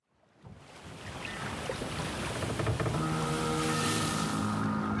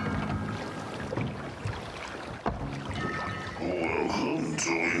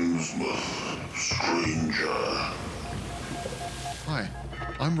Innsmouth, stranger. Hi,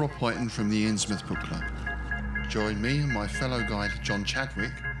 I'm Rob Whiten from the Innsmouth Book Club. Join me and my fellow guide John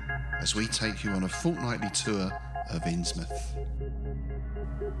Chadwick as we take you on a fortnightly tour of Innsmouth.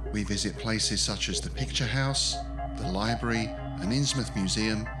 We visit places such as the Picture House, the Library and Innsmouth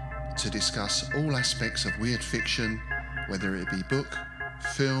Museum to discuss all aspects of weird fiction, whether it be book,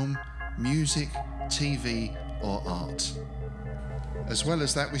 film, music, TV or art. As well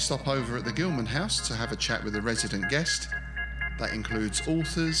as that, we stop over at the Gilman House to have a chat with a resident guest. That includes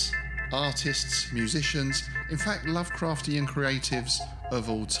authors, artists, musicians, in fact Lovecraftian creatives of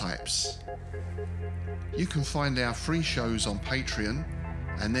all types. You can find our free shows on Patreon,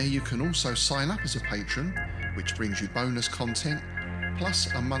 and there you can also sign up as a patron, which brings you bonus content,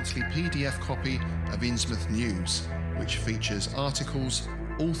 plus a monthly PDF copy of Innsmouth News, which features articles,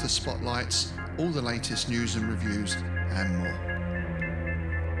 author spotlights, all the latest news and reviews, and more.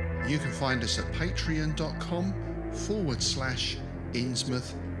 You can find us at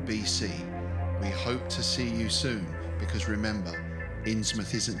patreon.com/InnsmouthBC. We hope to see you soon, because remember,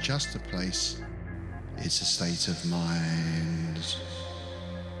 Innsmouth isn't just a place, it's a state of mind.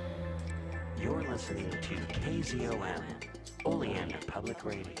 You're listening to KZOM, Oleander Public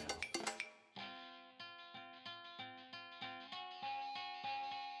Radio.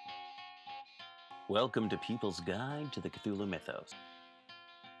 Welcome to People's Guide to the Cthulhu Mythos.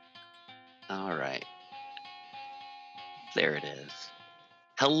 All right. There it is.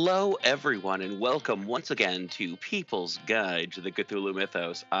 Hello, everyone, and welcome once again to People's Guide to the Cthulhu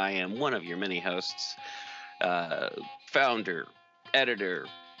Mythos. I am one of your many hosts, founder, editor,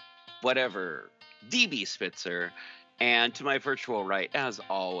 whatever, DB Spitzer, and to my virtual right, as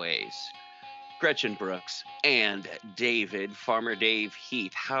always, Gretchen Brooks and Farmer Dave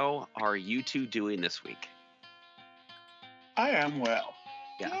Heath. How are you two doing this week? I am well.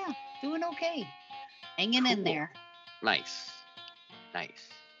 Yeah, doing okay. Hanging in there. Nice.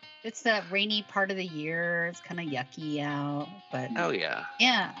 It's that rainy part of the year. It's kind of yucky out, but oh yeah.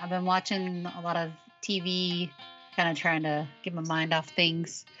 Yeah, I've been watching a lot of TV, kind of trying to get my mind off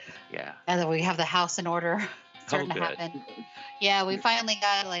things. Yeah. And then we have the house in order starting to happen. Yeah, we finally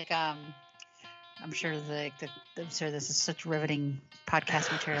got I'm sure this is such riveting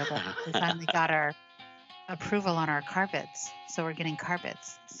podcast material, but we finally got our approval on our carpets. So we're getting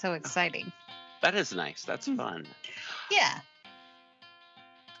carpets. So exciting. That is nice. That's fun. Yeah.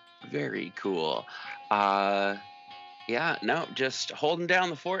 Very cool. Just holding down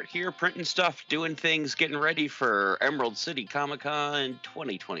the fort here, printing stuff, doing things, getting ready for Emerald City Comic-Con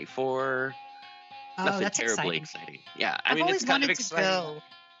 2024. Oh, Nothing that's terribly exciting. Yeah, I've always it's kind of wanted to exciting. go.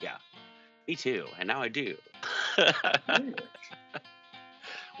 Yeah, me too, and now I do.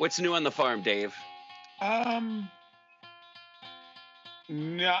 What's new on the farm, Dave?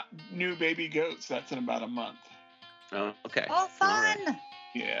 Not new baby goats. That's in about a month. Oh, okay. Oh, fun! Right.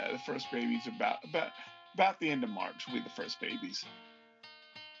 Yeah, the first babies about the end of March will be the first babies.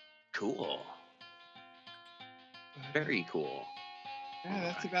 Cool. Very cool. Yeah,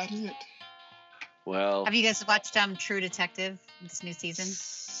 that's about it. Well, Have you guys watched True Detective, this new season?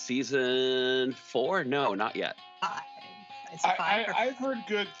 Season 4? No, not yet. 5. It's 5. I've heard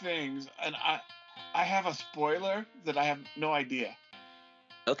good things, and I have a spoiler that I have no idea.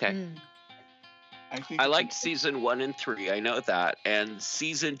 Okay. I liked season 1 and 3. I know that. And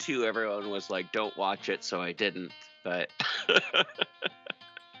season 2, everyone was like, "Don't watch it," so I didn't. But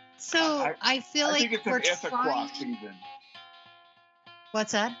so I feel like think it's we're an Ithaquah trying. season.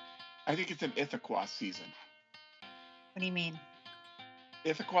 What's that? I think it's an Ithaquah season. What do you mean?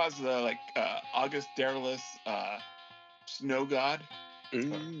 Ithaquah's the August Daedalus snow god.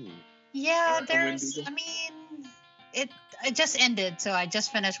 Yeah, Or there's. Wendigo. I mean, it just ended, so I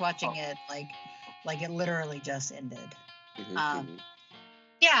just finished watching it. Like it literally just ended.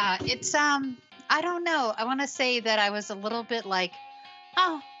 Yeah, it's I don't know. I want to say that I was a little bit like,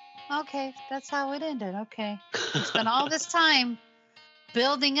 oh, okay, that's how it ended. Okay, we spent all this time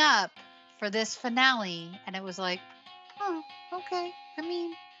building up for this finale, and it was like, oh, okay. I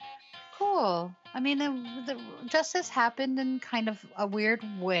mean, cool. I mean, the justice happened in kind of a weird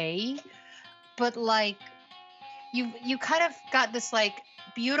way, but like, you kind of got this like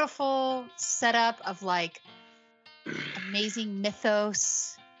beautiful setup of like amazing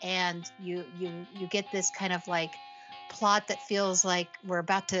mythos, and you get this kind of like plot that feels like we're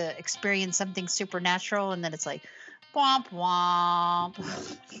about to experience something supernatural, and then it's like womp womp.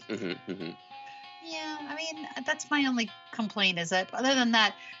 Yeah, I mean, that's my only complaint, is that other than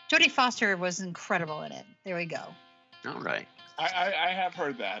that, Jodie Foster was incredible in it. There we go. All right. I have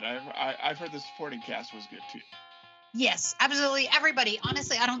heard that. I've heard the supporting cast was good too. Yes, absolutely. Everybody.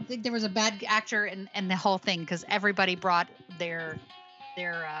 Honestly, I don't think there was a bad actor in the whole thing because everybody brought their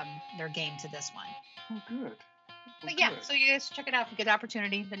game to this one. Oh, good. Well, But yeah, good. so you guys check it out if you get the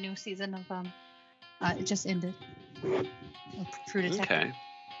opportunity. The new season of it just ended. True Detective. Okay.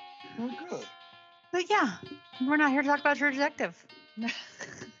 Oh, good. But yeah, we're not here to talk about True Detective.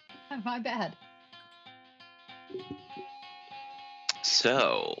 My bad.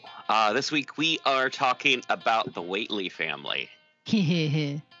 So, this week we are talking about the Whatley family.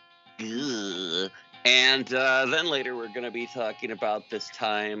 Ugh. And then later we're going to be talking about this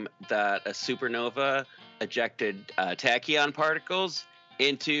time that a supernova ejected tachyon particles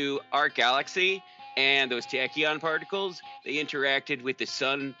into our galaxy. And those tachyon particles, they interacted with the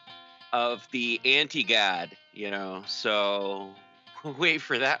sun of the anti-god, So wait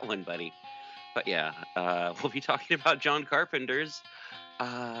for that one, buddy. But yeah, we'll be talking about John Carpenter's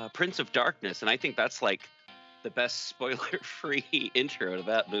Prince of Darkness. And I think that's like the best spoiler-free intro to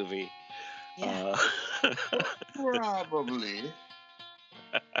that movie. Yeah. Probably.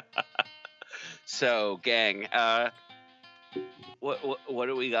 So, gang, what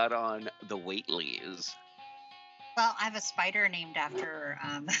do we got on the Whateleys? Well, I have a spider named after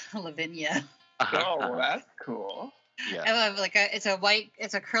Lavinia. Oh, that's cool. Yeah. I have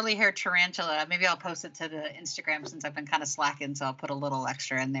it's a curly haired tarantula. Maybe I'll post it to the Instagram since I've been kind of slacking, so I'll put a little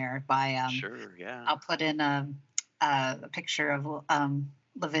extra in there. Sure, yeah. I'll put in a picture of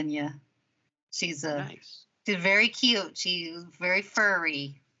Lavinia. She's nice. She's very cute. She's very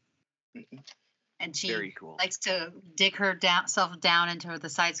furry, and she Very cool. likes to dig self down into the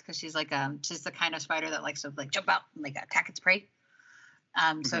sides because she's she's the kind of spider that likes to jump out and attack its prey.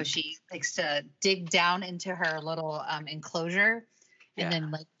 So she likes to dig down into her little enclosure, and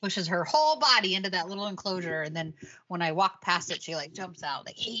then pushes her whole body into that little enclosure. And then when I walk past it, she jumps out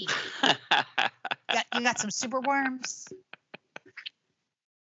hey, you got some super worms.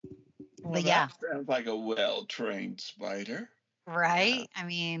 Well, But yeah, that sounds like a well-trained spider. right? Yeah. I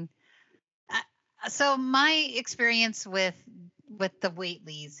mean, so my experience with the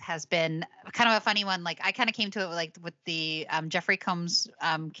Whateleys has been kind of a funny one. I kind of came to it with the Jeffrey Combs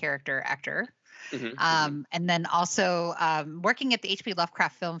character actor. And then also working at the H.P.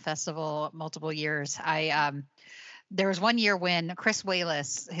 Lovecraft Film Festival multiple years. There was one year when Chris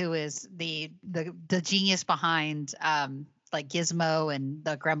Wallace, who is the genius behind Gizmo and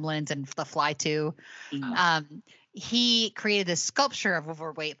the Gremlins and The Fly 2, he created this sculpture of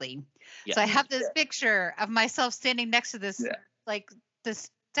Wilbur Whatley. Yeah. So I have this picture of myself standing next to this this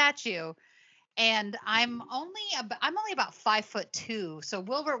statue, and I'm only about 5'2". So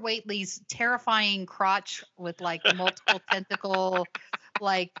Wilbur Whatley's terrifying crotch with multiple tentacle,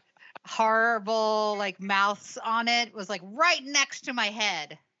 horrible mouths on it was right next to my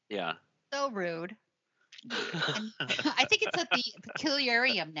head. Yeah. So rude. And I think it's at the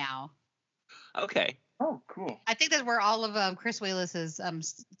Peculiarium now. Okay. Oh, cool. I think that's where all of Chris Wallace's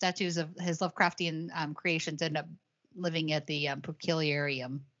statues of his Lovecraftian creations end up living at the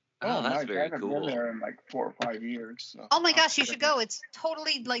Peculiarium. Oh, that's very cool. I've been there in 4 or 5 years. So. Oh my gosh, you should go. It's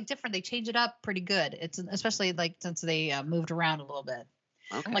totally different. They change it up pretty good. It's especially since they moved around a little bit.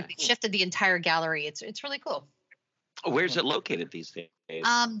 Okay. They shifted the entire gallery. It's really cool. Where's it located these days?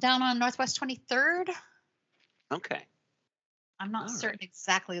 Down on Northwest 23rd. Okay. I'm not certain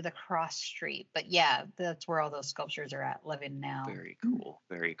exactly the cross street, but yeah, that's where all those sculptures are at living now. Very cool.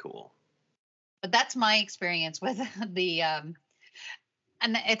 Very cool. But that's my experience with the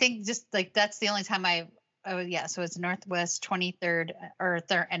and I think just that's the only time so it's Northwest 23rd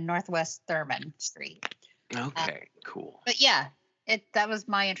and Northwest Thurman Street. Okay, cool. But yeah, that was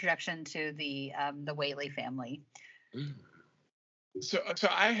my introduction to the Whatley family. So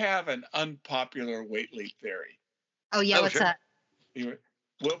I have an unpopular Whatley theory. Oh yeah, what's that?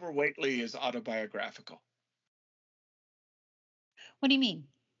 Wilbur Whatley is autobiographical. What do you mean?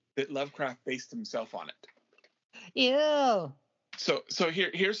 That Lovecraft based himself on it. Ew. So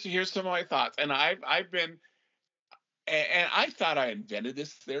here's some of my thoughts, and I've been, and I thought I invented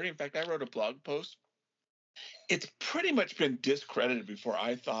this theory. In fact, I wrote a blog post. It's pretty much been discredited before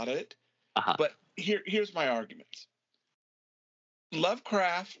I thought it. But here's my arguments.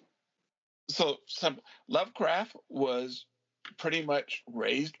 Lovecraft was pretty much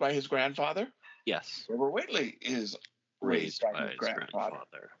raised by his grandfather. Yes. Wilbur Whatley is raised by his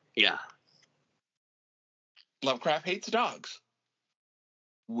grandfather. Yeah. Lovecraft hates dogs.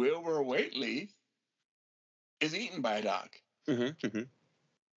 Wilbur Whatley is eaten by a dog.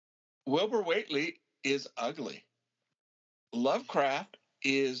 Wilbur Whatley is ugly. Lovecraft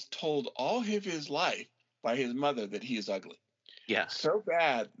is told all of his life by his mother that he is ugly. Yes. So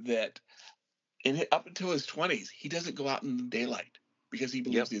bad that up until his 20s, he doesn't go out in the daylight because he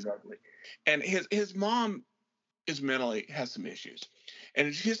believes Yep. he's ugly. And his mom is mentally has some issues, and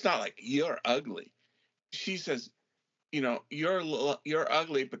it's just not like you're ugly. She says, you're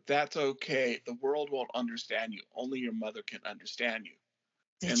ugly, but that's okay. The world won't understand you. Only your mother can understand you.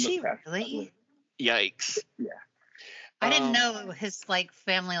 Did And she look past really? ugly. Yikes. Yeah. I didn't know his like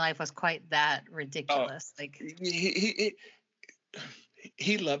family life was quite that ridiculous. Like,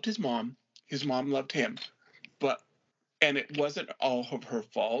 he loved his mom. His mom loved him, and it wasn't all of her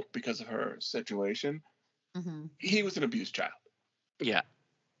fault because of her situation. mhm. He was an abused child. Yeah.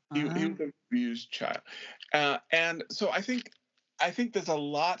 He was an abused child, and so I think there's a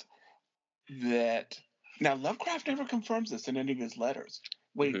lot that now Lovecraft never confirms this in any of his letters.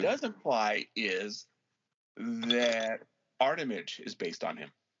 What he does imply is that Artemage is based on him.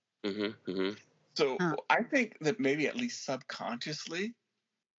 So I think that maybe at least subconsciously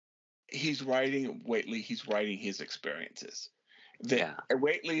he's writing Whatley. He's writing his experiences. That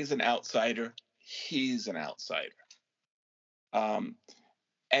Whatley is an outsider. He's an outsider. And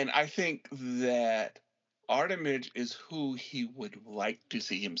I think that Artemage is who he would like to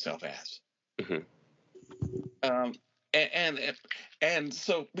see himself as. And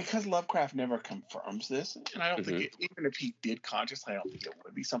so because Lovecraft never confirms this, and I don't think even if he did consciously, I don't think it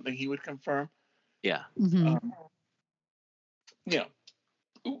would be something he would confirm. Yeah. You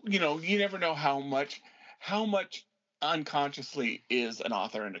never know how much unconsciously is an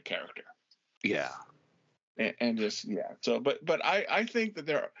author and a character. Yeah. And just so but I think that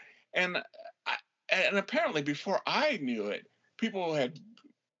there are, and apparently before I knew it, people had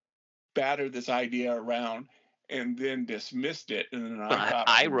battered this idea around and then dismissed it, and then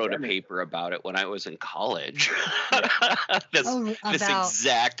I wrote a paper about it when I was in college. this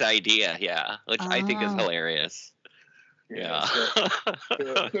exact idea, which I think is hilarious. Yeah. So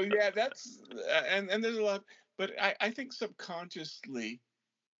that's and there's a lot, but I think subconsciously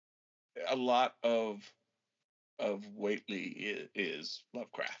a lot of Whatley is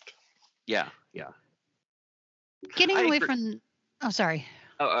Lovecraft. Yeah. Getting away from. Oh, sorry.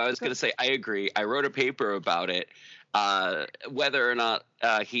 Oh, I was going to say I agree. I wrote a paper about it. Whether or not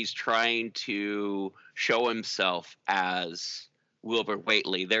he's trying to show himself as Wilbur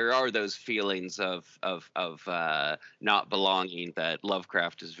Whatley, there are those feelings of not belonging that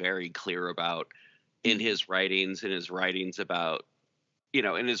Lovecraft is very clear about in his writings, about,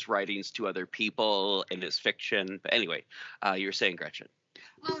 in his writings to other people, in his fiction. But anyway, you were saying, Gretchen.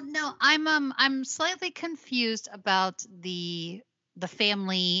 Oh no, I'm slightly confused about the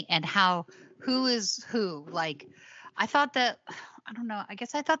family and who is who. Like, I thought that, I don't know. I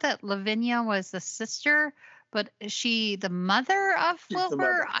guess I thought that Lavinia was the sister, but is she the mother of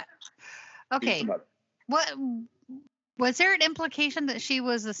Wilbur? Okay. What was there an implication that she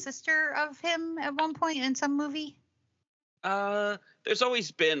was the sister of him at one point in some movie? There's always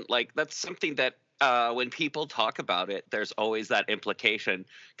been that's something that when people talk about it, there's always that implication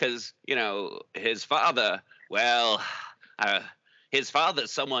because his father. Well, his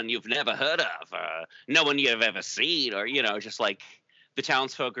father's someone you've never heard of, no one you've ever seen, or just like the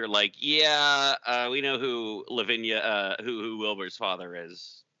townsfolk are like, we know who Lavinia, who Wilbur's father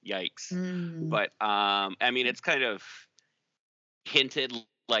is. Yikes! But I mean, it's kind of hinted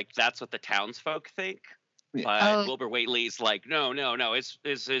like that's what the townsfolk think. But Wilbur Whatley's like, no.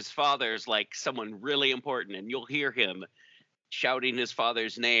 His father's like someone really important, and you'll hear him shouting his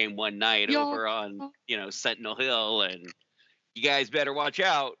father's name one night over on, Sentinel Hill, and you guys better watch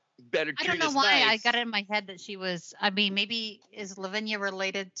out. Better treat us nice. I don't know why I got it in my head that she was. I mean, maybe is Lavinia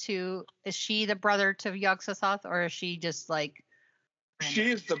related to? Is she the brother to Yog-Sothoth, or is she just like?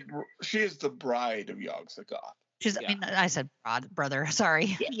 She is the bride of Yog-Sothoth. I mean, I said brother.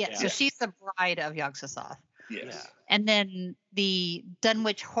 Sorry. Yeah. So she's the bride of Yog-Sothoth. Yes. Yeah. And then the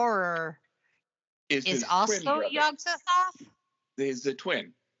Dunwich Horror is also Yog-Sothoth. He's the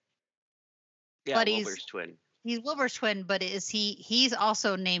twin. Yeah, but Wilbur's twin. He's Wilbur's twin, but is he? He's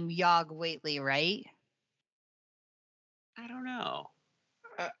also named Yog Whatley, right? I don't know.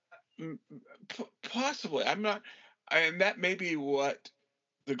 Possibly. I'm not. And that may be what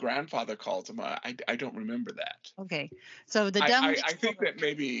the grandfather calls him. I don't remember that. Okay, so the I think that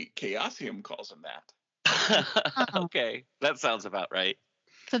maybe Chaosium calls him that. Okay, that sounds about right.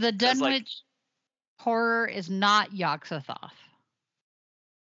 So the Dunwich Horror is not Yog-Sothoth.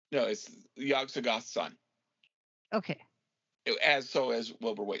 No, it's Yog-Sothoth's son. Okay. As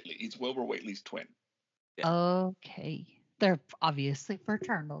Wilbur Whatley. He's Wilbur Whatley's twin. Yeah. Okay. They're obviously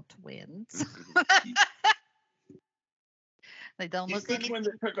fraternal twins. They don't look anything. He's the twin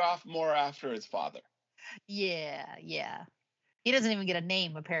that took off more after his father. Yeah. He doesn't even get a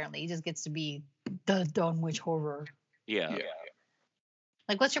name, apparently. He just gets to be the Dunwich Horror. Yeah.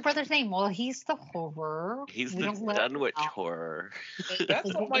 Like, what's your brother's name? Well, he's the horror. He's We the don't let Dunwich him out. Horror.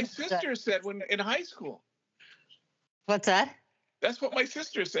 That's what my sister said when in high school. What's that? That's what my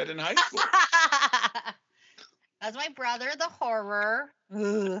sister said in high school. That's my brother, the horror.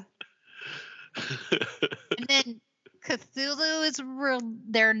 Ugh. And then Cthulhu is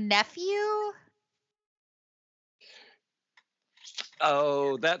their nephew.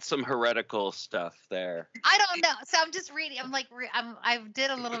 Oh, that's some heretical stuff there. I don't know. So I'm just reading. I'm like, I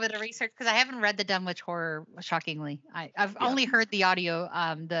did a little bit of research because I haven't read the Dunwich Horror. Shockingly, I've only heard the audio,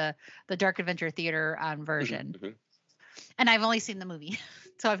 the Dark Adventure Theater version, and I've only seen the movie,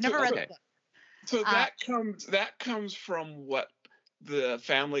 so I've never read the book. So that comes from what the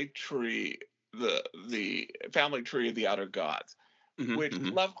family tree, the family tree of the outer gods, which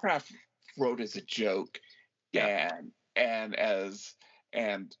Lovecraft wrote as a joke, and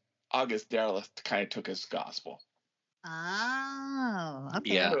August Derleth kind of took as gospel. Oh,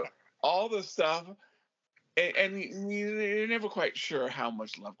 okay. Yeah. So all the stuff, and you're never quite sure how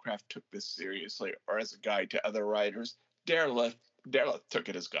much Lovecraft took this seriously or as a guide to other writers. Derleth took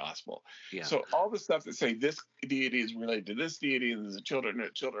it as gospel. Yeah. So all the stuff that say this deity is related to this deity and the children,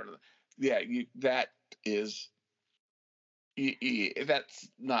 that's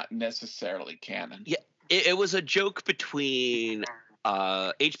not necessarily canon. Yeah, it was a joke between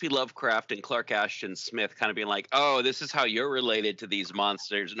H.P. Lovecraft and Clark Ashton Smith, kind of being like, "Oh, this is how you're related to these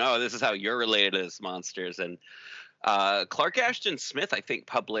monsters. No, this is how you're related to these monsters." And Clark Ashton Smith, I think,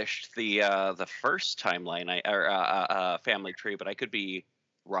 published the first timeline or family tree, but I could be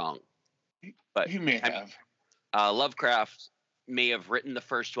wrong. But He may have. Lovecraft may have written the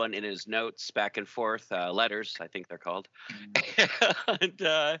first one in his notes back and forth, letters, I think they're called.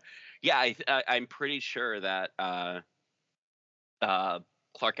 And I'm pretty sure that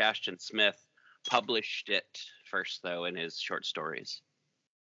Clark Ashton Smith published it first, though, in his short stories.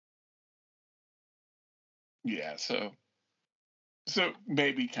 Yeah, so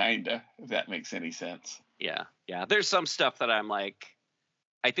maybe kinda, if that makes any sense. Yeah. There's some stuff that I'm like,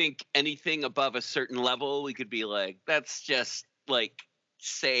 I think anything above a certain level, we could be like, that's just like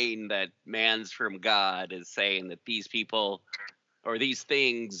saying that man's from God is saying that these people or these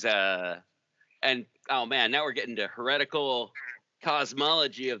things, and oh man, now we're getting to heretical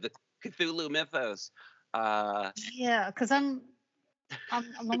cosmology of the Cthulhu mythos. Yeah, because I'm a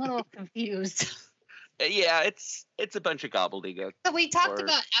little confused. Yeah, it's a bunch of gobbledygook. So we talked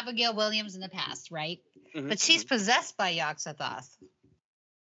about Abigail Williams in the past, right? But she's possessed by Yog-Sothoth,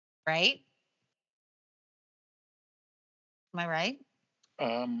 right? Am I right?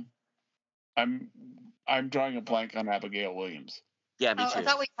 I'm drawing a blank on Abigail Williams. Yeah, me too. I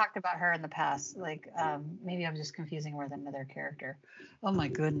thought we talked about her in the past. Like, maybe I'm just confusing her with another character. Oh my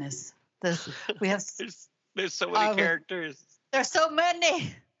goodness, we have there's so many characters. There's so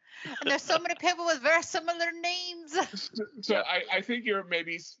many. And there's so many people with very similar names. So I think you're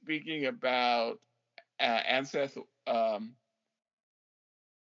maybe speaking about Anseth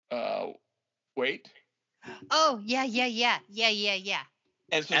Wait. Oh, yeah.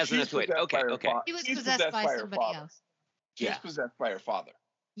 And so Azeneth Wait. Okay. She was possessed by somebody else. She's possessed by her father.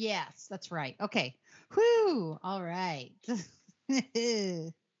 Yes, that's right. Okay. Whew. All right.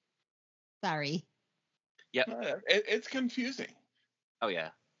 Sorry. Yep. It's confusing. Oh, yeah.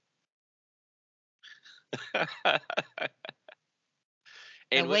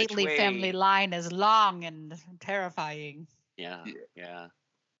 The Whatley family line is long and terrifying. Yeah.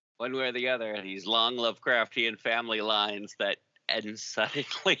 One way or the other, these long Lovecraftian family lines that end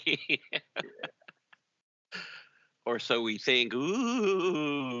suddenly. Or so we think.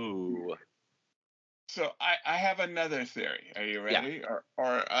 Ooh. So I have another theory. Are you ready? Yeah.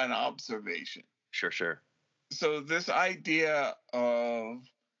 Or an observation? Sure. So this idea of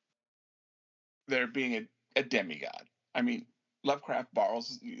there being a demigod. I mean, Lovecraft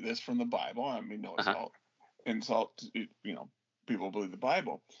borrows this from the Bible. I mean, no insult to, people believe the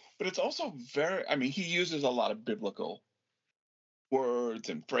Bible. But it's also he uses a lot of biblical words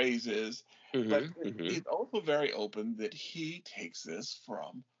and phrases. But he's also very open that he takes this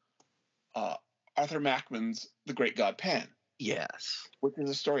from Arthur Mackman's The Great God Pan. Yes. Which is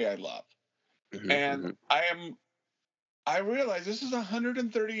a story I love. And I realize this is a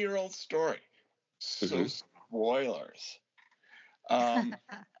 130-year-old story. So spoilers.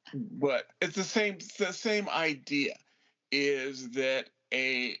 But it's the same idea, is that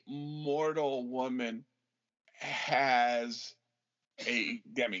a mortal woman has a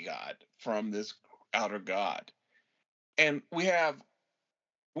demigod from this outer god. And we have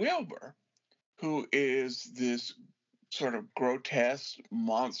Wilbur, who is this sort of grotesque,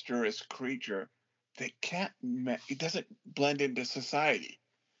 monstrous creature that it doesn't blend into society.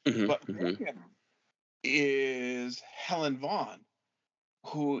 But Megan is Helen Vaughn,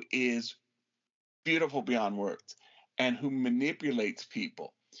 who is beautiful beyond words and who manipulates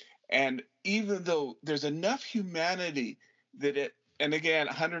people. And even though there's enough humanity that and again,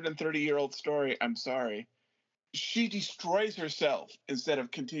 130-year-old story, I'm sorry, she destroys herself instead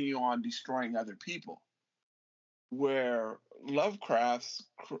of continue on destroying other people. Where Lovecraft's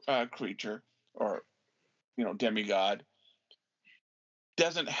creature, or demigod,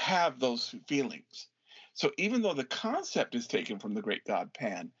 doesn't have those feelings. So even though the concept is taken from the great god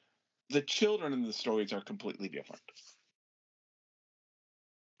Pan, the children in the stories are completely different.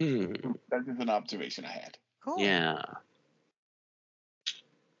 That is an observation I had. Cool. Yeah.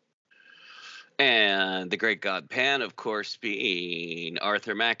 And the great god Pan, of course, being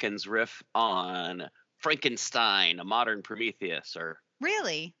Arthur Macken's riff on Frankenstein, a modern Prometheus, or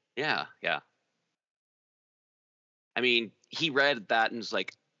Really? yeah. I mean, he read that and was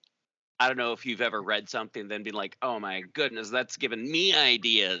like, I don't know if you've ever read something then been like, oh my goodness, that's given me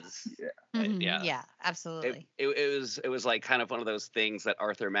ideas. Yeah, absolutely. It was like kind of one of those things that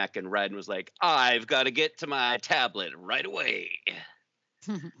Arthur Machen read and was like, I've got to get to my tablet right away.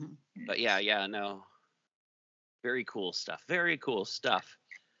 But no. Very cool stuff. Very cool stuff.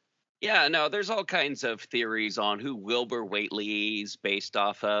 Yeah, no, there's all kinds of theories on who Wilbur Whatley's based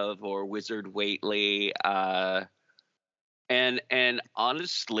off of, or Wizard Whatley. And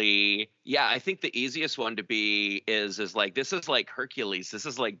honestly, yeah, I think the easiest one to be is like, this is like Hercules. This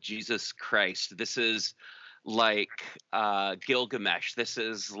is like Jesus Christ. This is like Gilgamesh. This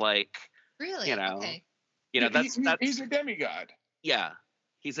is like, really, okay. That's he's a demigod. Yeah,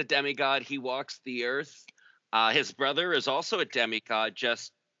 he's a demigod. He walks the earth. His brother is also a demigod,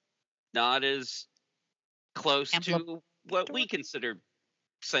 just not as close to what we consider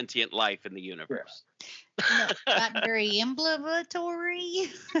sentient life in the universe. No, not very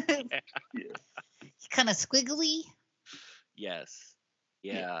ambulatory. Kind of squiggly. Yes.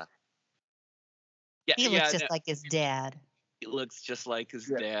 Yeah. He looks just like his dad. He looks just like his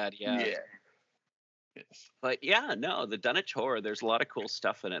dad. Yeah. Yes. But yeah, no, the Dunwich Horror, there's a lot of cool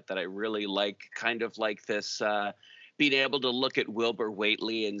stuff in it that I really like. Kind of like this being able to look at Wilbur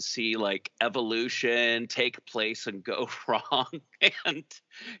Whatley and see like evolution take place and go wrong, and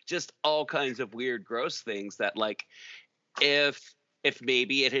just all kinds of weird, gross things that, like, if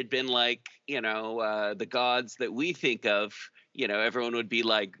maybe it had been like, the gods that we think of, everyone would be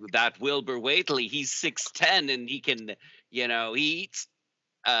like, that Wilbur Whatley, he's 6'10" and he can, he eats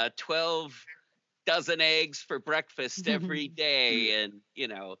 12 dozen eggs for breakfast every day, and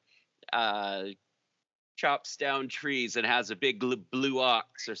chops down trees and has a big blue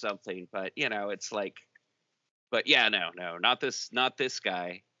ox or something. But it's like, but yeah, no, not this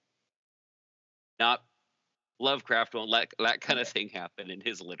guy. Not Lovecraft won't let that kind of thing happen in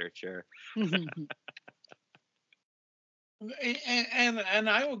his literature. And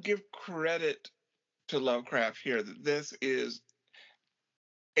I will give credit to Lovecraft here that this is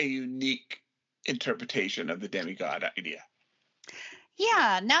a unique interpretation of the demigod idea.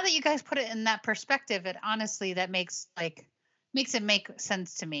 Yeah, now that you guys put it in that perspective, it honestly makes it make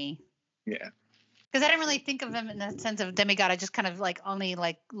sense to me. Yeah. Because I didn't really think of him in the sense of demigod. I just kind of only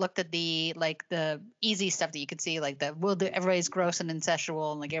looked at the easy stuff that you could see, like everybody's gross and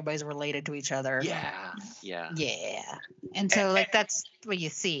incestual and everybody's related to each other. Yeah. And so that's what you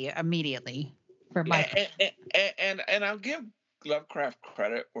see immediately for my. And I'll give Lovecraft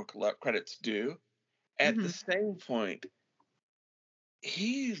credit where credit's due. At the same point,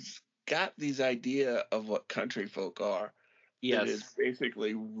 he's got these idea of what country folk are. Yes. That is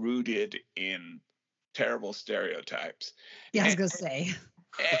basically rooted in terrible stereotypes. Yeah, I was gonna say.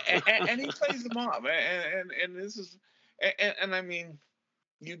 And he plays them off. And this is, and I mean,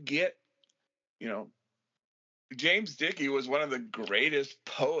 you get, James Dickey was one of the greatest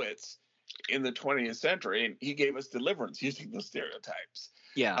poets in the 20th century, and he gave us Deliverance using those stereotypes.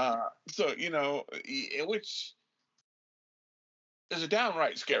 Yeah. So, which is a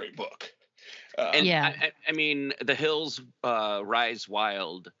downright scary book. And yeah. I mean, The Hills Rise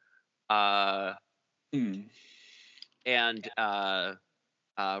Wild, and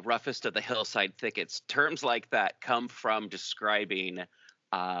Roughest of the Hillside Thickets. Terms like that come from describing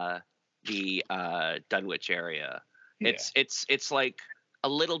the Dunwich area. Yeah. It's like a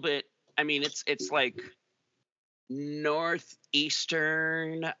little bit. I mean, it's like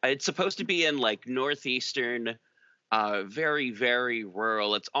northeastern. It's supposed to be in like northeastern. Very, very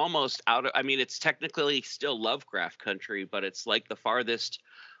rural. It's almost out of, I mean, it's technically still Lovecraft country, but it's like the farthest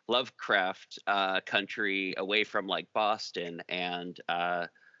Lovecraft country away from like Boston and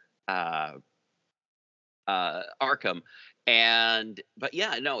Arkham. But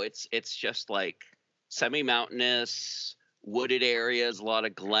yeah, no, it's just like semi-mountainous, wooded areas, a lot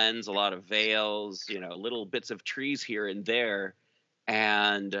of glens, a lot of vales, little bits of trees here and there.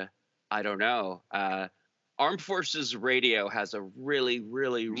 And I don't know. Armed Forces Radio has a really,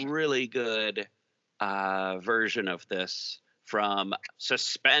 really, really good version of this from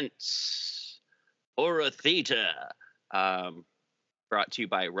Suspense Aura Theta, brought to you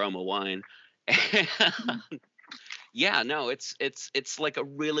by Roma Wine. Yeah, no, it's like a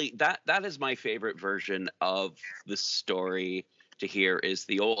really that is my favorite version of the story to hear is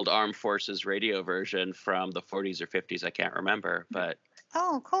the old Armed Forces Radio version from the 40s or 50s. I can't remember, but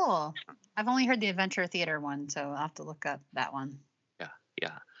Oh, cool. I've only heard the Adventure Theater one, so I'll have to look up that one.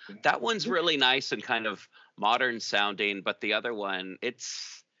 yeah. That one's really nice and kind of modern sounding, but the other one, it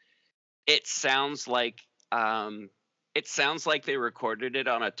sounds like they recorded it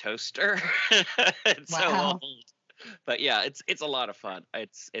on a toaster. It's so Wow. old. But yeah, it's a lot of fun.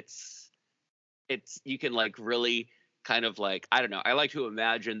 It's you can like really kind of like, I don't know, I like to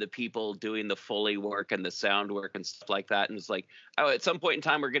imagine the people doing the Foley work and the sound work and stuff like that, and it's like, oh, at some point in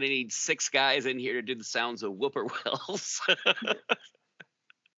time we're gonna need 6 guys in here to do the sounds of whippoorwills.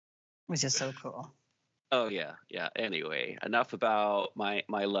 Which is so cool. Oh yeah. Anyway, enough about my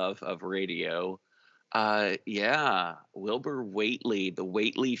love of radio. Yeah, Wilbur Whatley, the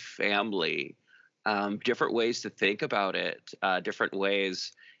Whatley family. Different ways to think about it. Different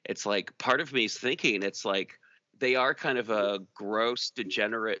ways. It's like part of me is thinking it's like they are kind of a gross,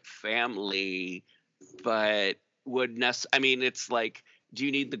 degenerate family, but I mean, it's like, do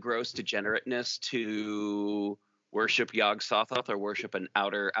you need the gross degenerateness to worship Yog-Sothoth or worship an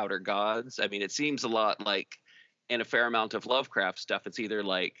outer gods? I mean, it seems a lot like in a fair amount of Lovecraft stuff, it's either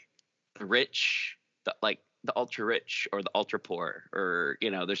like the rich, the ultra rich or the ultra poor, or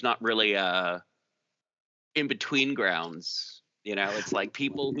there's not really a in between grounds. It's like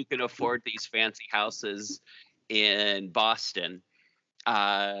people who can afford these fancy houses in Boston,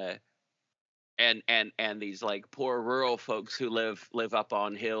 and these like poor rural folks who live up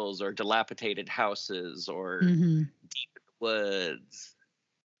on hills or dilapidated houses or Mm-hmm. deep in the woods.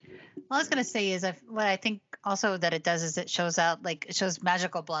 Well, I was going to say is what I think also that it does is it shows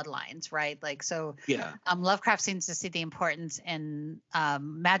magical bloodlines, right? Like, so Yeah. Lovecraft seems to see the importance in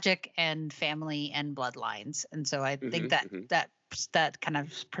magic and family and bloodlines. And so I think that kind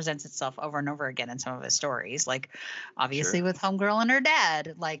of presents itself over and over again in some of his stories. Like, obviously Sure. with Homegirl and her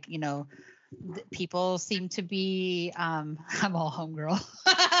dad, like, people seem to be, I'm all Homegirl.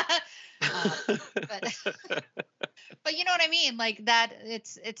 But you know what I mean? Like that,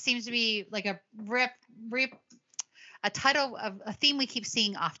 it seems to be like a title of a theme we keep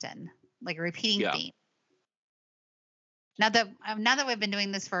seeing often, like a repeating theme. Now that we've been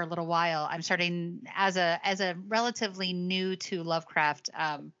doing this for a little while, I'm starting as a relatively new to Lovecraft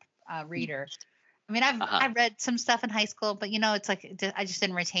reader. I mean, I've read some stuff in high school, but it's like I just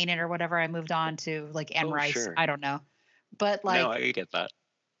didn't retain it or whatever. I moved on to like Anne Rice. Sure. I don't know, but like no, I get that.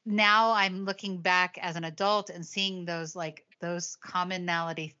 Now I'm looking back as an adult and seeing those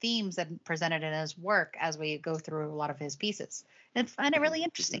commonality themes that presented in his work as we go through a lot of his pieces. And I find it really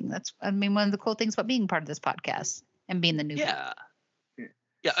interesting. That's, one of the cool things about being part of this podcast and being the new. Yeah.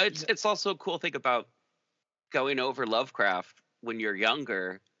 Yeah. It's also a cool thing about going over Lovecraft when you're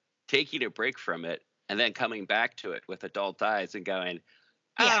younger, taking a break from it, and then coming back to it with adult eyes and going,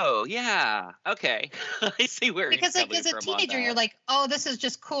 oh yeah, okay. I see where because he's like as a coming from teenager, on you're like, oh, this is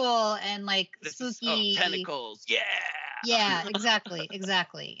just cool and like spooky. Tentacles, yeah. Yeah,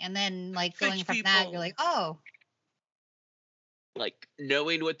 exactly. And then like going Fish from people. that, you're like, oh. Like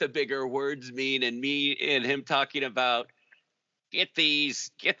knowing what the bigger words mean, and me and him talking about get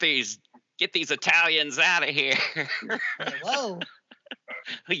these Italians out of here. Whoa.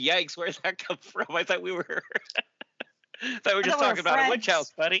 Yikes! Where'd that come from? I thought we were. Thought we were just talking about a witch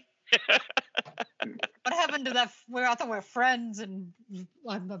house, buddy. What happened to that? I thought we were friends, and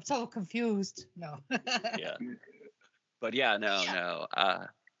I'm so confused. No. Yeah. But yeah, no.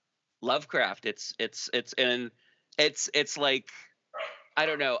 Lovecraft. It's like, I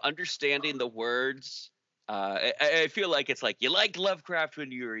don't know, understanding the words. I feel like it's like you liked Lovecraft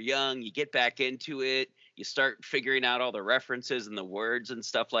when you were young. You get back into it. You start figuring out all the references and the words and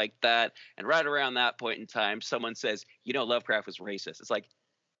stuff like that. And right around that point in time, someone says, Lovecraft was racist. It's like,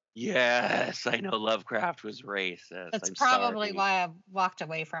 yes, I know Lovecraft was racist. That's I'm probably sorry. why I walked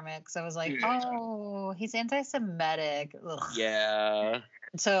away from it, because I was like, oh, he's anti-Semitic. Ugh. Yeah.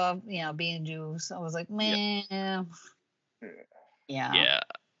 So, being Jews, I was like, man. Yeah.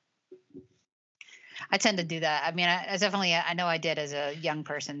 I tend to do that. I mean, I definitely, I know I did as a young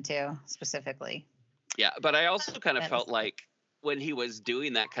person too, specifically. Yeah, but I also kind of That felt is- like when he was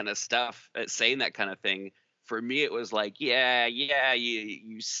doing that kind of stuff, saying that kind of thing, for me it was like, yeah,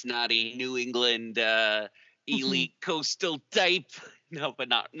 you snotty New England elite coastal type. No, but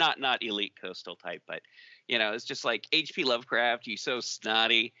not elite coastal type, but it's just like H.P. Lovecraft. You so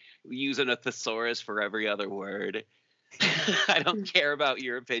snotty, using a thesaurus for every other word. I don't care about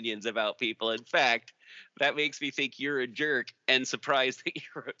your opinions about people. In fact, that makes me think you're a jerk and surprised that you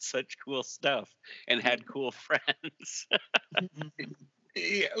wrote such cool stuff and had cool friends.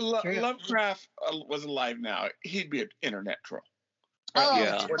 Yeah, True. Lovecraft was alive now, he'd be an internet troll. Oh,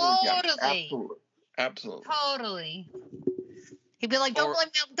 Yeah. totally. Absolutely. Totally. He'd be like, don't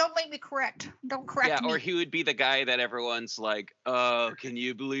make me correct. Don't correct me. Or he would be the guy that everyone's like, oh, can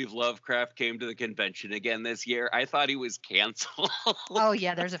you believe Lovecraft came to the convention again this year? I thought he was canceled. Oh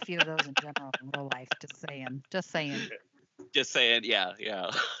yeah, there's a few of those in general in real life. Just saying. Just saying, yeah.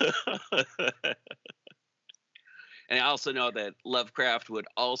 And I also know that Lovecraft would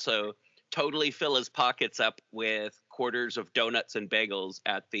also totally fill his pockets up with quarters of donuts and bagels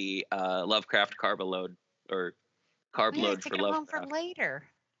at the Lovecraft carb load or carb Yeah, load take for it home Lovecraft. for later.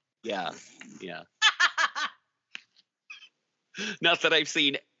 Yeah. Not that I've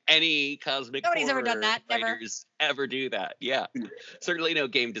seen any cosmic Nobody's ever done horror that, never. writers ever do that. Yeah. Certainly no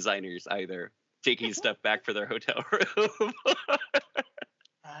game designers either, taking stuff back for their hotel room.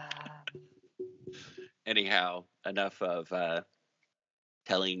 Anyhow, enough of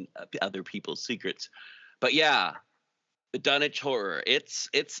telling other people's secrets. But yeah, the Dunwich Horror. It's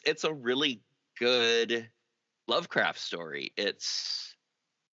a really good Lovecraft story. It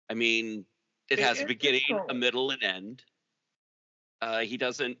has a beginning, a middle, and end. He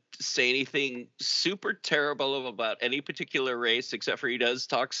doesn't say anything super terrible about any particular race, except for he does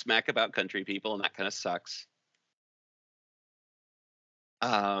talk smack about country people, and that kind of sucks.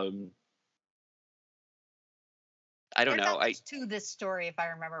 I don't There's know. not much to this story, if I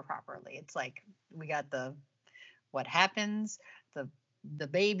remember properly. It's like we got the what happens, the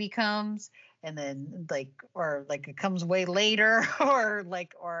baby comes, and then like it comes way later, or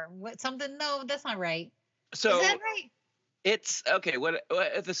what something. No, that's not right. So is that right? It's okay. What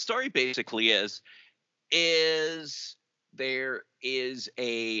the story basically is there is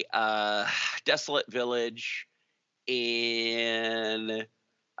a desolate village in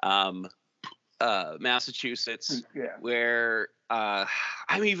Massachusetts where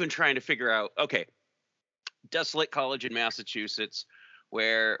I'm even trying to figure out. Okay, desolate college in Massachusetts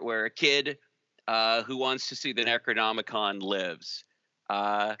where a kid who wants to see the Necronomicon lives.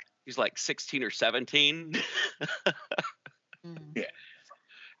 He's like 16 or 17. Yeah.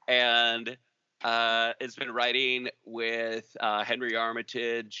 And has been writing with Henry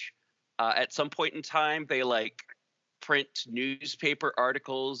Armitage. At some point in time, they print newspaper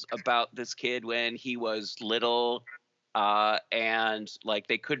articles about this kid when he was little, and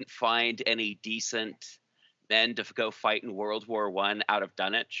they couldn't find any decent men to go fight in World War I out of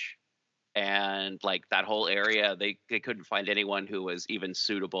Dunwich. And that whole area, they couldn't find anyone who was even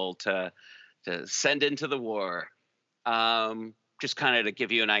suitable to send into the war. Just kind of to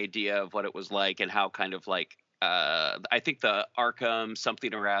give you an idea of what it was like and how kind of I think the Arkham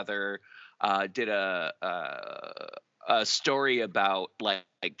something or other did a story about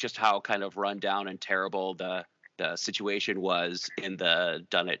just how kind of run down and terrible the situation was in the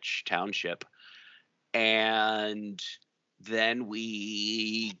Dunwich township. And then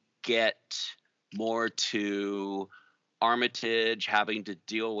we get more to Armitage having to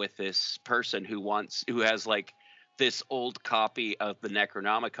deal with this person who has this old copy of the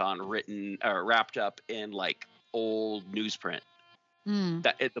Necronomicon written or wrapped up in old newsprint.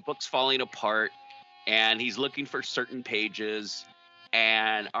 The book's falling apart, and he's looking for certain pages,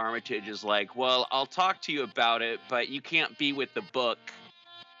 and Armitage is like, well, I'll talk to you about it, but you can't be with the book.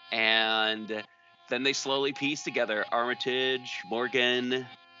 And then they slowly piece together Armitage, Morgan,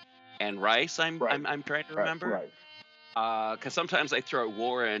 and Rice. I'm trying to remember. Right. Because sometimes I throw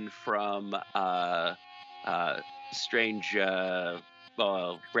Warren from Strange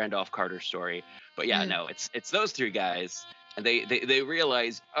Randolph Carter story. But yeah, no, it's those three guys. And they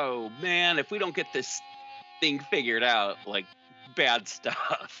realize, oh man, if we don't get this thing figured out, bad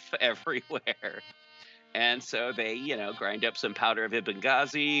stuff everywhere. And so they, grind up some powder of Ibn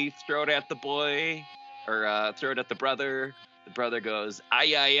Ghazi, throw it at the boy, or throw it at the brother. The brother goes,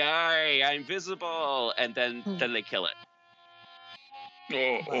 "Ay, ay, ay, I'm visible," and then they kill it.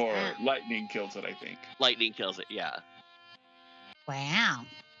 Or lightning kills it, I think. Lightning kills it, yeah. Wow.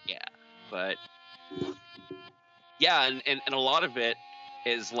 Yeah, but yeah, and a lot of it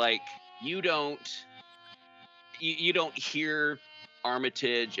is you don't you don't hear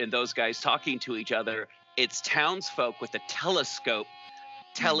Armitage and those guys talking to each other. It's townsfolk with a telescope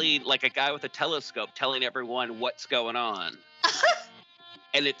telling, like a guy with a telescope telling everyone what's going on.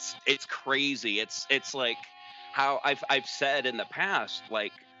 And it's crazy. It's like how I've said in the past,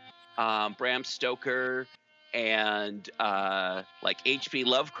 like Bram Stoker and like H.P.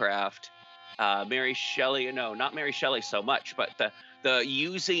 Lovecraft, Mary Shelley. No, not Mary Shelley so much, but the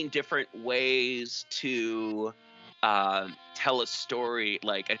using different ways to tell a story,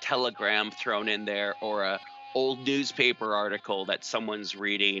 like a telegram thrown in there, or a old newspaper article that someone's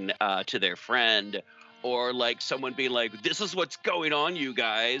reading to their friend, or like someone being like, "This is what's going on, you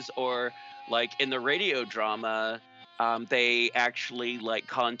guys," or like in the radio drama, they actually like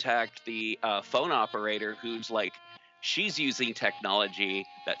contact the phone operator who's like, she's using technology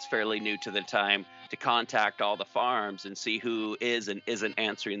that's fairly new to the time to contact all the farms and see who is and isn't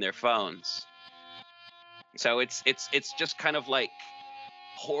answering their phones. So it's just kind of like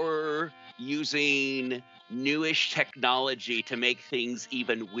horror using newish technology to make things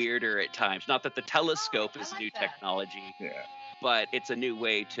even weirder at times. Not that the telescope is new technology, but it's a new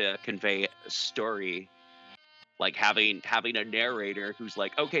way to convey a story. Like having a narrator who's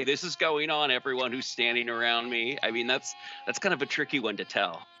like, okay, this is going on, everyone who's standing around me. I mean, that's kind of a tricky one to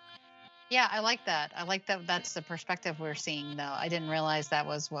tell. Yeah, I like that. I like that. That's the perspective we're seeing, though. I didn't realize that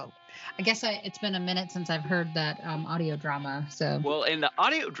was what. I guess it's been a minute since I've heard that audio drama. So. Well, and the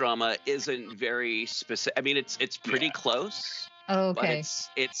audio drama isn't very specific. I mean, it's pretty close. Oh, okay.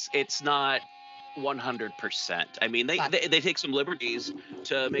 But it's not 100%. I mean, they take some liberties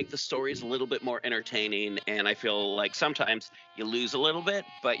to make the stories a little bit more entertaining, and I feel like sometimes you lose a little bit,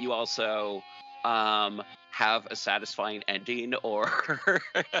 but you also have a satisfying ending, or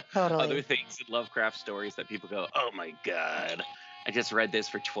Totally. other things in Lovecraft stories that people go, "Oh my god, I just read this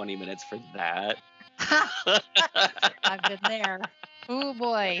for 20 minutes for that." I've been there. Oh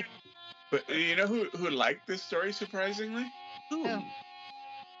boy. But you know who liked this story surprisingly? Ooh.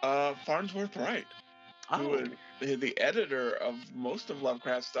 Farnsworth Wright, who Oh. was the editor of most of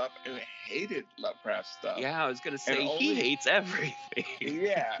Lovecraft stuff, who hated Lovecraft stuff. Yeah, I was gonna say And he only- hates everything.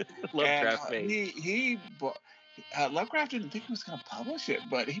 Yeah. Lovecraft and, fans. Lovecraft didn't think he was going to publish it,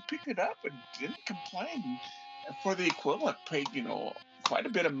 but he picked it up and didn't complain. For the equivalent, paid quite a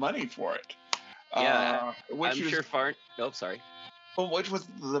bit of money for it. Yeah, which I'm was, sure Oh, sorry. which was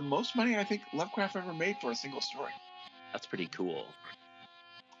the most money I think Lovecraft ever made for a single story. That's pretty cool.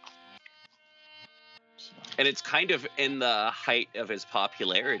 So, And it's kind of in the height of his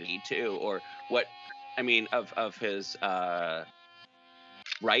popularity too, or what I mean of his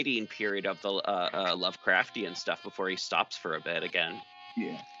writing period of the Lovecraftian stuff before he stops for a bit again.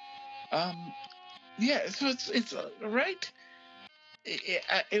 yeah. Yeah. So it's right.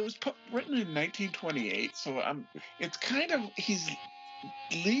 It was written in 1928, so it's kind of he's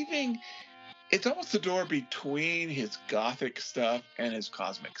leaving. It's almost the door between his gothic stuff and his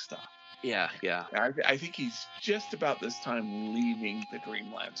cosmic stuff. Yeah. I think he's just about this time leaving the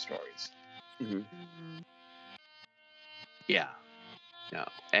Dreamland stories. Mm-hmm. Yeah. No.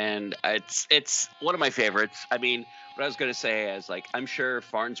 And it's one of my favorites. I mean, what I was going to say is, like, I'm sure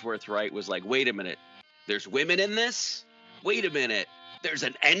Farnsworth Wright was like, wait a minute, there's women in this? Wait a minute, there's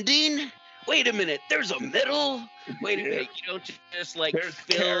an ending? Wait a minute, there's a middle? Wait a minute, you don't just like There's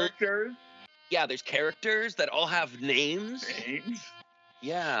characters. Yeah, there's characters that all have names.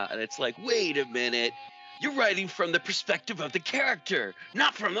 Yeah, and it's like, wait a minute, you're writing from the perspective of the character,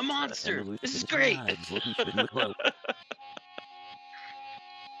 not from the monster. This is great.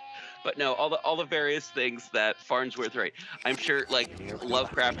 But no, all the various things that Farnsworth Wright, I'm sure, like,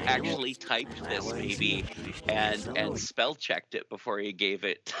 Lovecraft actually typed this maybe and spell checked it before he gave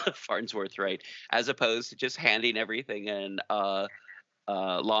it to Farnsworth Wright, as opposed to just handing everything in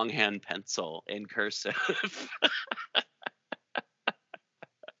longhand pencil in cursive.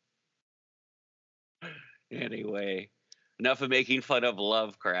 Anyway, enough of making fun of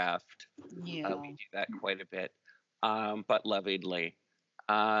Lovecraft. Yeah. We do that quite a bit, but lovingly.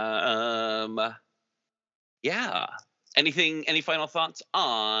 Yeah. Any final thoughts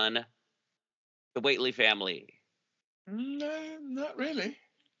on the Whatley family? No, not really.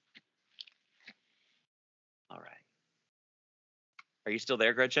 All right. Are you still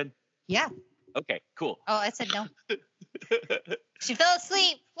there, Gretchen? Yeah. Okay, cool. Oh, I said no. She fell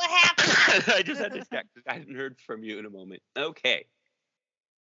asleep. What happened? I just had to check. I hadn't heard from you in a moment. Okay.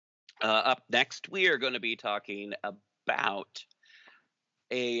 Up next, we are going to be talking about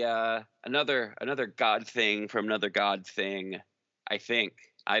another god thing from another god thing. I think.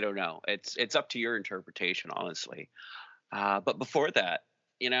 I don't know. It's up to your interpretation, honestly. But before that,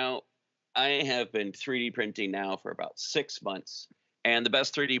 I have been 3D printing now for about 6 months, and the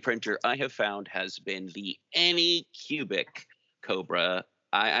best 3D printer I have found has been the Anycubic Cobra.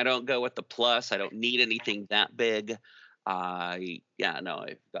 I don't go with the Plus. I don't need anything that big. I've got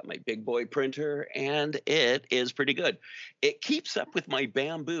my big boy printer, and it is pretty good. It keeps up with my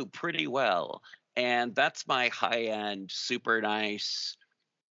Bamboo pretty well, and that's my high-end, super nice,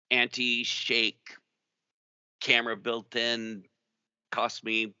 anti-shake camera built in. Cost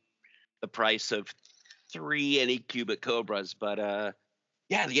me the price of 3 Anycubic Cobras, but the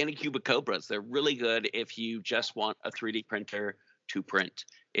Anycubic Cobras, they're really good if you just want a 3D printer to print.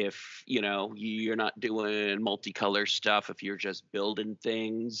 If you're not doing multicolor stuff, if you're just building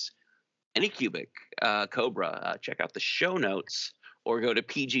things, Anycubic Cobra. Check out the show notes or go to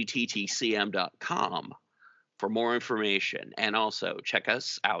pgttcm.com for more information. And also check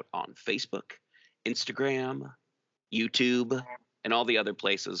us out on Facebook, Instagram, YouTube, and all the other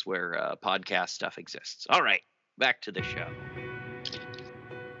places where podcast stuff exists. All right, back to the show.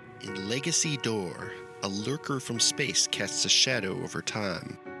 In Legacy Door, a lurker from space casts a shadow over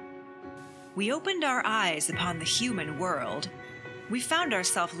time. We opened our eyes upon the human world. We found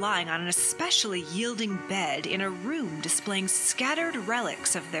ourselves lying on an especially yielding bed in a room displaying scattered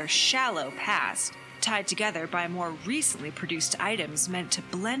relics of their shallow past, tied together by more recently produced items meant to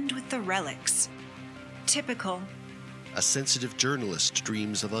blend with the relics. Typical. A sensitive journalist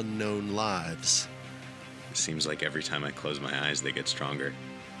dreams of unknown lives. It seems like every time I close my eyes, they get stronger.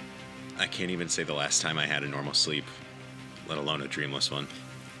 I can't even say the last time I had a normal sleep, let alone a dreamless one.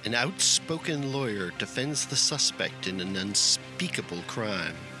 An outspoken lawyer defends the suspect in an unspeakable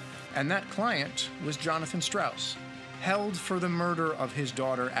crime. And that client was Jonathan Strauss, held for the murder of his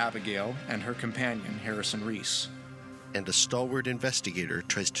daughter Abigail and her companion Harrison Reese. And a stalwart investigator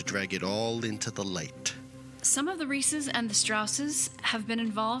tries to drag it all into the light. Some of the Reeses and the Strausses have been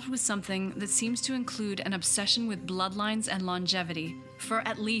involved with something that seems to include an obsession with bloodlines and longevity for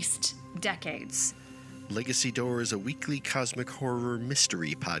at least decades. Legacy Door is a weekly cosmic horror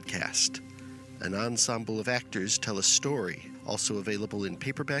mystery podcast. An ensemble of actors tell a story, also available in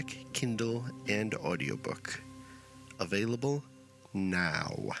paperback, Kindle, and audiobook. Available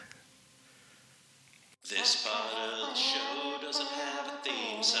now. This part of the show doesn't have a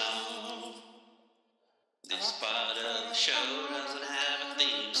theme song. This part of the show doesn't have a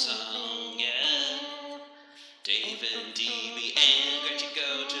theme song, yeah. Dave and DB and Gretchen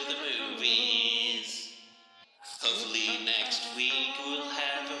go to the movies. Hopefully next week we'll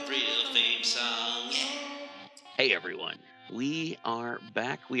have a real theme song, yeah. Hey everyone, we are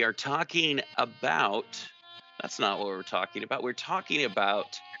back. We are talking about... That's not what we're talking about. We're talking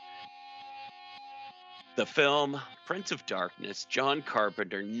about the film Prince of Darkness, John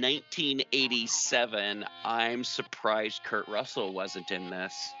Carpenter, 1987. I'm surprised Kurt Russell wasn't in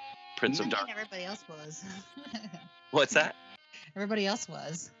this. Prince of Darkness. Everybody else was. What's that? Everybody else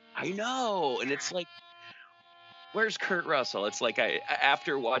was. I know. And it's like, where's Kurt Russell? It's like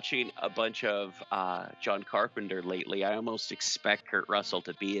after watching a bunch of John Carpenter lately, I almost expect Kurt Russell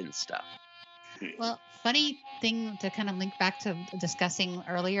to be in stuff. Well, funny thing to kind of link back to discussing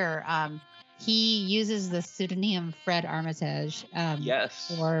earlier, he uses the pseudonym Fred Armitage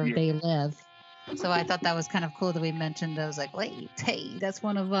yes. for They Live. So I thought that was kind of cool that we mentioned. I was like, wait, hey, that's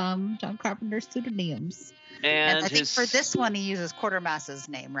one of John Carpenter's pseudonyms. And I think for this one, he uses Quatermass's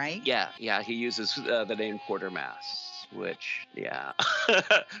name, right? Yeah, he uses the name Quatermass, which, yeah.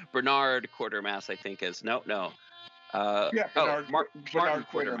 Bernard Quatermass, I think, is, no. Bernard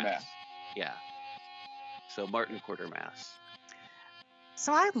Quatermass. Yeah. So Martin Quatermass.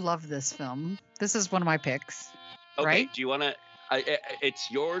 So I love this film. This is one of my picks. Okay, right? Do you want to...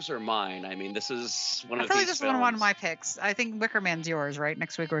 it's yours or mine? I mean, this is one of these I feel like this films. is one of my picks. I think Wicker Man's yours, right?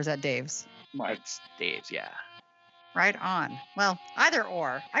 Next week, or is that Dave's? It's Dave's, yeah. Right on. Well, either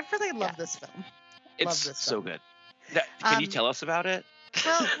or. I really love this film. It's so good. Can you tell us about it?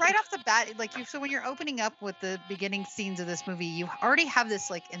 Well, right off the bat, so when you're opening up with the beginning scenes of this movie, you already have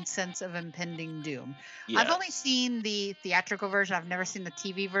this sense of impending doom. Yes. I've only seen the theatrical version. I've never seen the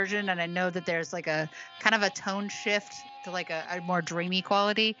TV version, and I know that there's a kind of a tone shift to a more dreamy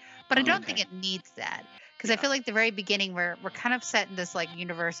quality, but I don't think it needs that, because I feel like the very beginning we're kind of set in this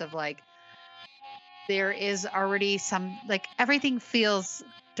universe of there is already some everything feels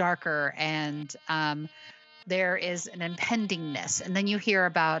darker, and there is an impendingness, and then you hear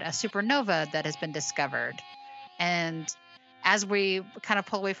about a supernova that has been discovered, and as we kind of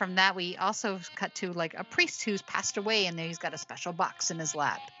pull away from that, we also cut to a priest who's passed away, and he's got a special box in his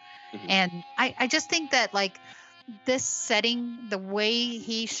lap. Mm-hmm. And I just think that this setting, the way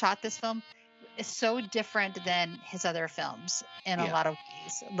he shot this film, is so different than his other films in a Yeah. lot of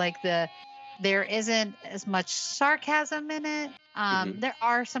ways. Like there isn't as much sarcasm in it. There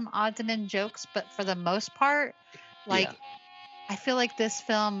are some odds and end jokes, but for the most part, like Yeah. I feel like this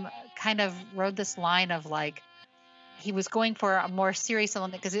film kind of rode this line of like he was going for a more serious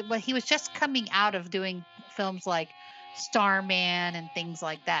element because he was just coming out of doing films like Starman and things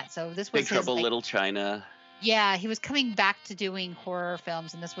like that. So this was Big Trouble his, like, Little China. yeah, he was coming back to doing horror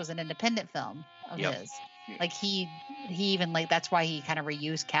films, and this was an independent film of Yep. his. Like he even like that's why he kind of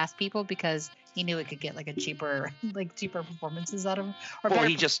reused cast people because he knew it could get like a cheaper performances out of him. Or Well, better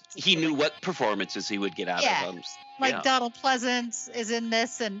he performances. knew what performances he would get out Yeah. of them. Like Yeah. Donald Pleasance is in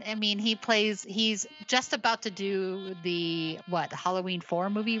this, and I mean he's just about to do the Halloween 4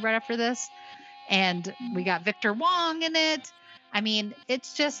 movie right after this, and we got Victor Wong in it. I mean,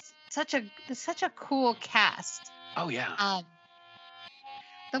 it's just such a cool cast. Oh yeah.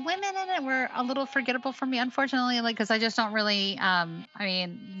 The women in it were a little forgettable for me, unfortunately, like because I just don't really. I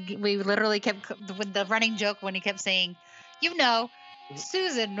mean, we literally kept with the running joke when he kept saying,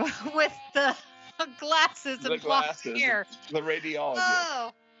 Susan with the glasses The and blonde glasses, hair. the radiologist.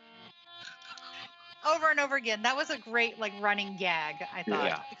 Oh. Over and over again. That was a great like running gag, I thought.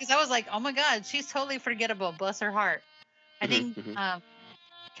 Yeah. Because I was like, oh my God, she's totally forgettable. Bless her heart. I think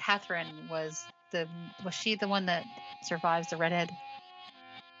Catherine was she the one that survives, the redhead?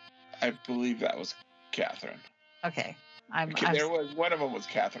 I believe that was Catherine. Okay. There was one of them was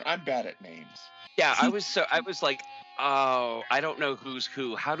Catherine. I'm bad at names. Yeah, I was like, oh, I don't know who's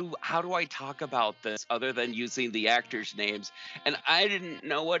who. How do I talk about this other than using the actors' names? And I didn't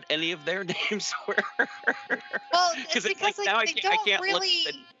know what any of their names were. Well, it's it's because like now I don't can't really.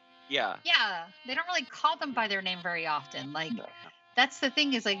 look at yeah. Yeah, they don't really call them by their name very often. Like No. that's the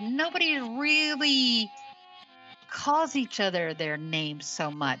thing is like nobody really calls each other their names so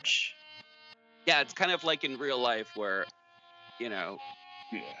much. Yeah, it's kind of like in real life where, Yeah.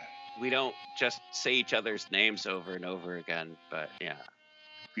 we don't just say each other's names over and over again, but yeah.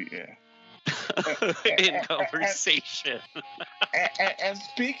 Yeah. In conversation. And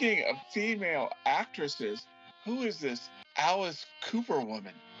speaking of female actresses, who is this Alice Cooper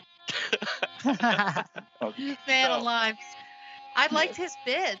woman? Okay. Man So- alive. I liked his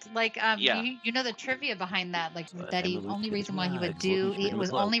bit. Like, Yeah. you know the trivia behind that, like that he Emily only Fitz reason why he would Knives, do looking it for was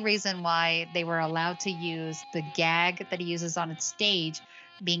the club. only reason why they were allowed to use the gag that he uses on its stage,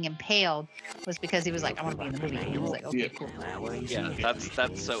 being impaled, was because he was like, I want to be in the movie. And he was like, okay, Yeah. cool. Yeah,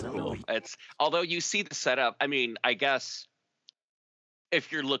 that's so cool. It's although you see the setup, I mean, I guess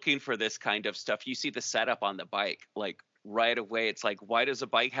if you're looking for this kind of stuff, you see the setup on the bike like right away. It's like, why does a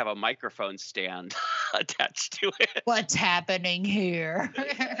bike have a microphone stand attached to it? What's happening here?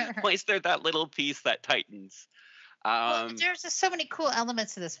 Why is there that little piece that tightens? Well, there's just so many cool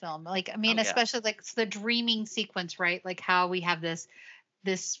elements to this film. Like, I mean, Oh, yeah. especially like it's the dreaming sequence, right? Like how we have this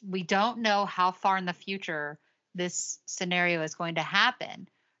we don't know how far in the future this scenario is going to happen,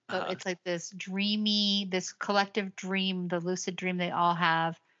 but it's like this collective dream, the lucid dream they all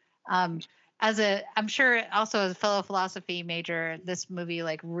have. I'm sure also as a fellow philosophy major, this movie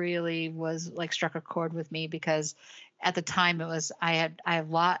like really was like struck a chord with me because at the time it was I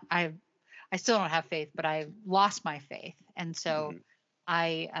still don't have faith, but I lost my faith. And so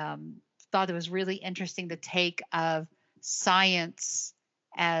I thought it was really interesting to take of science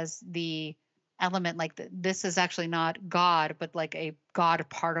as the element, like this is actually not God, but like a God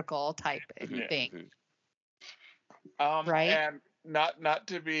particle type thing. Right? And not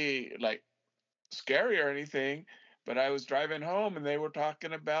to be like scary or anything, but I was driving home and they were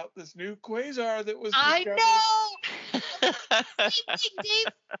talking about this new quasar that was discovered. I know. Same thing, Dave.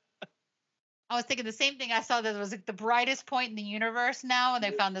 I was thinking the same thing. I saw that it was like the brightest point in the universe now, and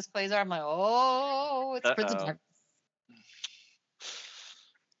they found this quasar. I'm like, oh, it's Prince of Darkness.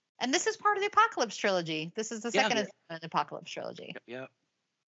 And this is part of the Apocalypse trilogy. This is the second in the Apocalypse trilogy. Yeah.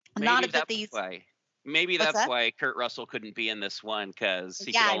 Not Maybe that that's these. why. Maybe What's that's that? why Kurt Russell couldn't be in this one because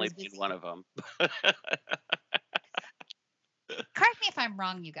he Yeah, could he only was be in busy. one of them. Correct me if I'm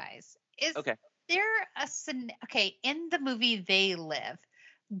wrong, you guys. Is Okay. there okay, in the movie They Live,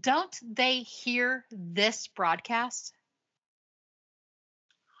 don't they hear this broadcast?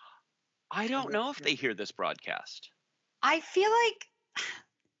 I don't know if they hear this broadcast. I feel like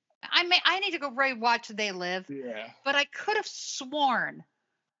I need to go rewatch They Live, Yeah. but I could have sworn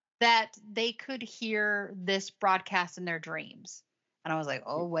that they could hear this broadcast in their dreams. And I was like,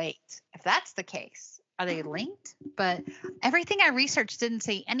 oh, wait, if that's the case, are they linked? But everything I researched didn't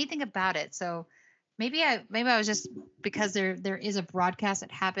say anything about it. So maybe I was just because there is a broadcast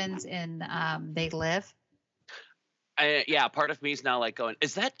that happens in They Live. yeah, part of me is now like going,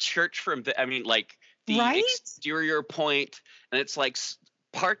 is that church from the? I mean, like the Right? exterior point, and it's like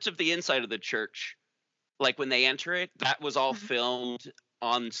parts of the inside of the church, like when they enter it, that was all filmed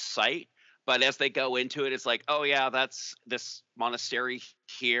on site. But as they go into it, it's like, oh yeah, that's this monastery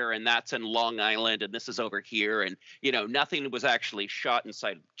here, and that's in Long Island, and this is over here, and nothing was actually shot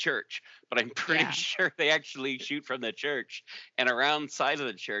inside the church. But I'm pretty sure they actually shoot from the church and around side of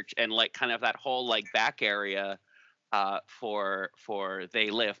the church, and like kind of that whole like back area for They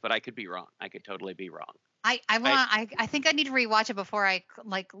Live. But I could be wrong. I could totally be wrong. I think I need to rewatch it before I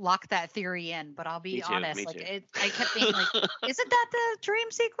like lock that theory in. But I'll be honest, me like too. I kept being like, isn't that the dream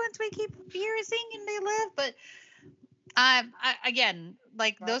sequence we keep hearing in They Live? But again,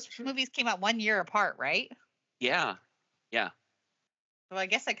 like those movies came out 1 year apart, right? Yeah. So I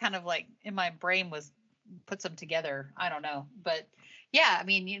guess I kind of like in my brain puts them together. I don't know, but yeah, I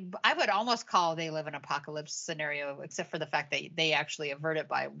mean, I would almost call They Live an apocalypse scenario, except for the fact that they actually avert it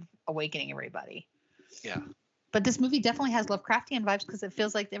by awakening everybody. Yeah. But this movie definitely has Lovecraftian vibes because it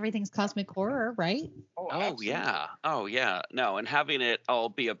feels like everything's cosmic horror, right? Oh yeah. No, and having it all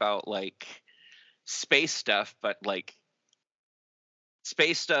be about like space stuff, but like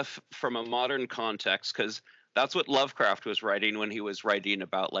space stuff from a modern context, because that's what Lovecraft was writing when he was writing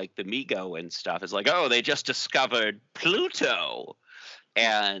about like the Migo and stuff. It's like, oh, they just discovered Pluto,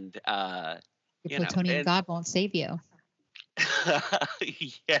 and The Plutonian god won't save you.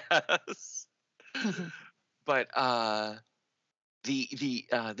 yes. But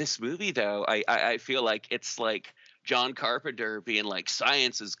this movie though, I feel like it's like John Carpenter being like,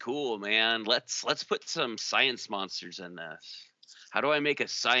 science is cool, man. Let's put some science monsters in this. How do I make a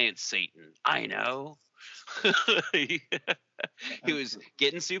science Satan? I know. He was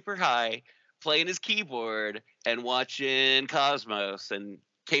getting super high, playing his keyboard and watching Cosmos, and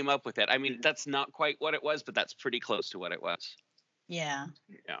came up with it. I mean, that's not quite what it was, but that's pretty close to what it was. Yeah.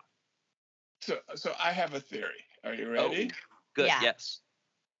 Yeah. So I have a theory. Are you ready? Oh, good. Yeah. Yes.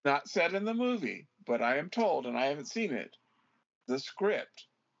 Not said in the movie, but I am told, and I haven't seen it. The script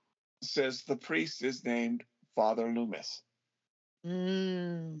says the priest is named Father Loomis.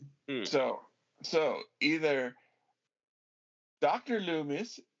 So either Dr.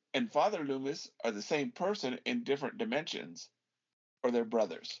 Loomis and Father Loomis are the same person in different dimensions, or they're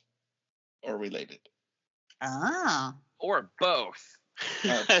brothers or related. Ah. Or both.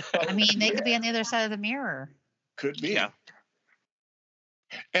 I mean, they could be on the other side of the mirror. Could be. Yeah.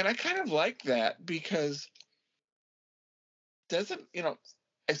 And I kind of like that because a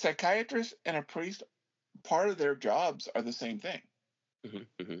psychiatrist and a priest, part of their jobs are the same thing.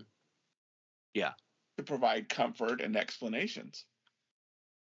 Mm-hmm. Yeah. To provide comfort and explanations.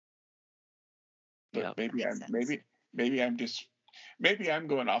 But maybe I'm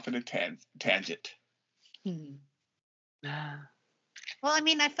going off in a tangent. Well, I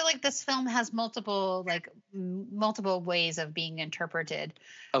mean, I feel like this film has multiple ways of being interpreted.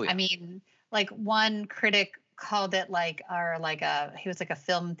 Oh, yeah. I mean, like one critic called it he was like a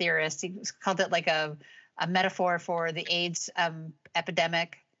film theorist. He called it like a metaphor for the AIDS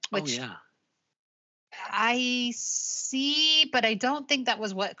epidemic, which I see, but I don't think that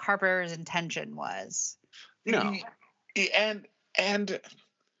was what Carpenter's intention was. No.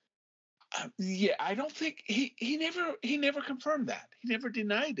 I don't think he never confirmed that. He never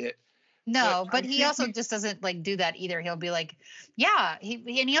denied it. No, but he also just doesn't like do that either. He'll be like, yeah,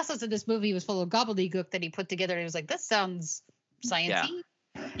 he also said this movie was full of gobbledygook that he put together. And he was like, this sounds sciencey.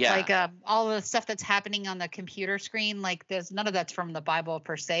 Yeah. Like all the stuff that's happening on the computer screen, like there's none of that's from the Bible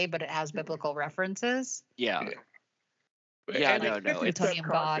per se, but it has biblical references. Yeah. Yeah, no. It's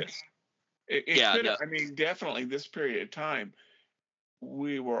God. I mean, definitely this period of time,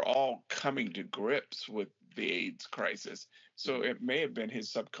 we were all coming to grips with the AIDS crisis. So it may have been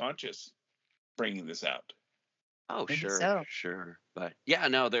his subconscious bringing this out. Oh, Maybe sure, so. sure. But yeah,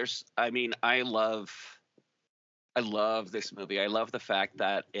 no, I love this movie. I love the fact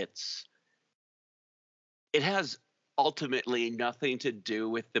that it has ultimately nothing to do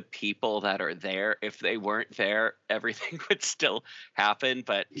with the people that are there. If they weren't there, everything would still happen,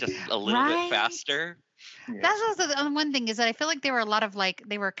 but just a little bit faster. Yeah. That's also the one thing is that I feel like there were a lot of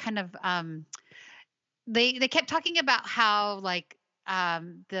they were kind of they kept talking about how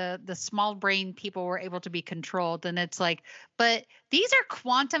the small brain people were able to be controlled, and it's like, but these are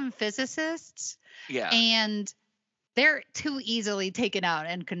quantum physicists, and they're too easily taken out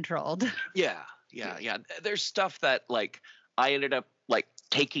and controlled. Yeah. There's stuff that I ended up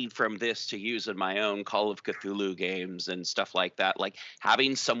taking from this to use in my own Call of Cthulhu games and stuff like that. Like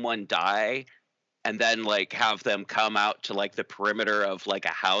having someone die and then like have them come out to like the perimeter of like a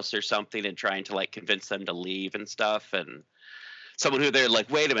house or something and trying to like convince them to leave and stuff. And someone who they're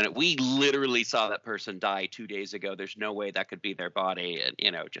like, wait a minute, we literally saw that person die 2 days ago. There's no way that could be their body.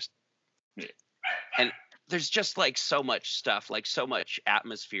 And, just, and there's just like so much stuff, like so much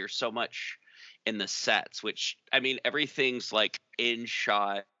atmosphere, so much in the sets, which, I mean, everything's like in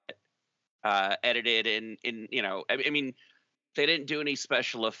shot, edited in, I mean, they didn't do any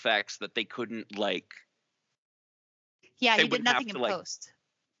special effects that they couldn't like. Yeah, they he did wouldn't have nothing to, in like, post.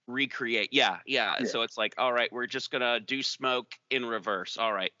 recreate. Yeah. So it's like, all right, we're just gonna do smoke in reverse.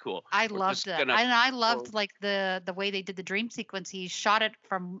 All right, cool. I We're loved just it. gonna- And I loved like the way they did the dream sequence. He shot it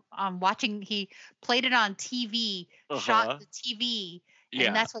from watching. He played it on TV, shot the TV, and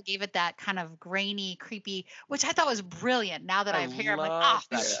Yeah. that's what gave it that kind of grainy, creepy, which I thought was brilliant. Now that I I've heard, I'm like, love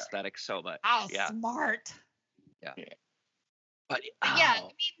oh, that aesthetic so much. how Yeah. smart. But But yeah, I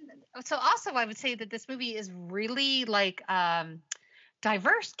mean, so also I would say that this movie is really like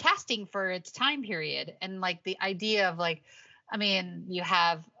diverse casting for its time period, and like the idea of like, I mean, you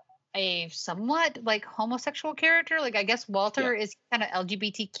have a somewhat like homosexual character. Like I guess Walter is kind of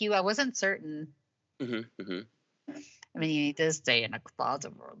LGBTQ. I wasn't certain. I mean, he did stay in a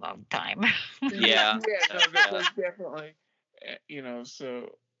closet for a long time. Yeah. There's definitely, so,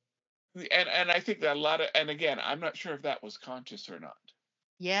 and I think that a lot of, and again, I'm not sure if that was conscious or not.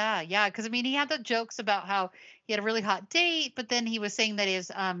 Yeah, because I mean, he had the jokes about how he had a really hot date, but then he was saying that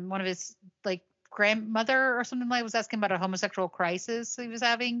his one of his like grandmother or something like was asking about a homosexual crisis he was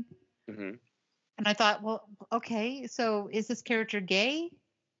having, and I thought, well, okay, so is this character gay?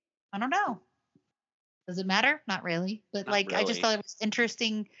 I don't know. Does it matter? Not really, but Not like I just really. thought it was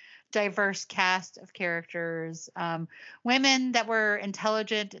interesting, diverse cast of characters, women that were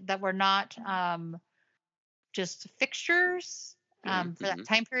intelligent, that were not just fixtures. For that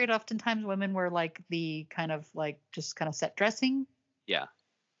time period, oftentimes women were like the kind of like just kind of set dressing. Yeah.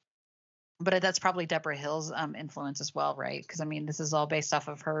 But that's probably Deborah Hill's influence as well, right? Because I mean, this is all based off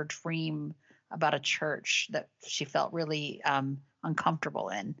of her dream about a church that she felt really uncomfortable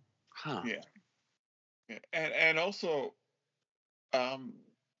in. Huh. Yeah. And also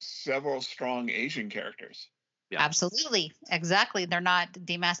several strong Asian characters. Yeah. Absolutely. Exactly. They're not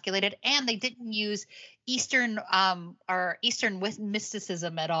demasculated, and they didn't use Eastern or Eastern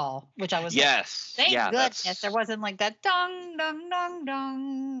mysticism at all, which I was like, thank goodness there wasn't like that dong dong dong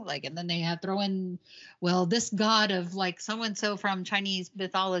dong, like, and then they had throw in, well, this god of like so and so from Chinese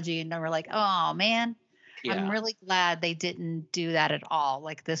mythology, and they were like, oh man, I'm really glad they didn't do that at all.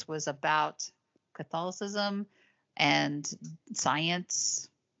 Like this was about Catholicism and science.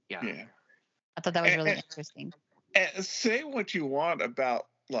 Yeah. I thought that was really interesting. And say what you want about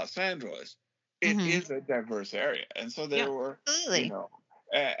Los Angeles, it is a diverse area, and so there were,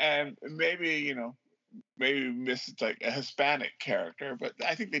 and maybe maybe missed like a Hispanic character, but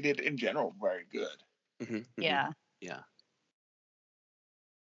I think they did in general very good. Yeah.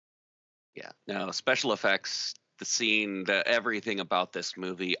 No, special effects, the scene, everything about this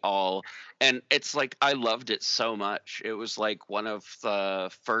movie, and it's like I loved it so much. It was like one of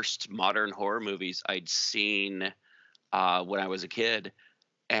the first modern horror movies I'd seen when I was a kid,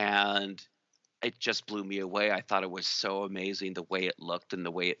 and it just blew me away. I thought it was so amazing, the way it looked and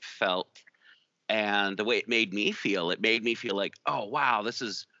the way it felt and the way it made me feel. It made me feel like, oh wow, this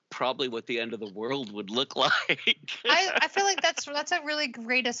is probably what the end of the world would look like. I feel like that's a really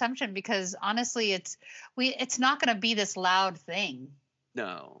great assumption, because honestly it's not going to be this loud thing.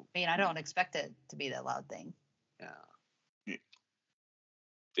 No. I mean, I don't expect it to be that loud thing. Yeah.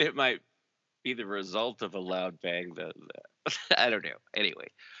 It might be the result of a loud bang. I don't know. Anyway.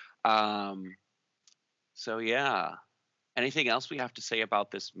 So yeah. Anything else we have to say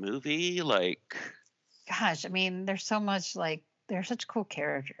about this movie? Like, gosh, I mean, there's so much, like, they're such cool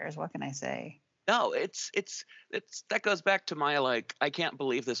characters. What can I say? No, it's that goes back to my, like, I can't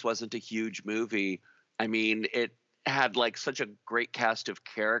believe this wasn't a huge movie. I mean, it had like such a great cast of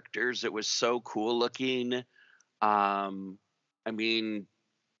characters. It was so cool looking. I mean,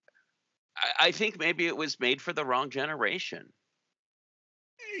 I think maybe it was made for the wrong generation.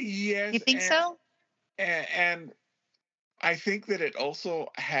 Yes. You think so? And I think that it also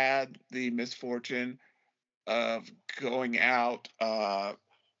had the misfortune of going out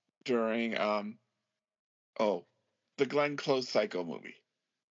during the Glenn Close Psycho movie.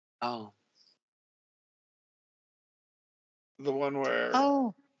 Oh. The one where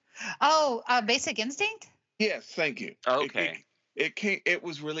Basic Instinct? Yes, thank you. Okay. It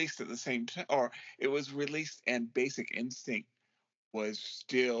was released at the same time, or it was released and Basic Instinct was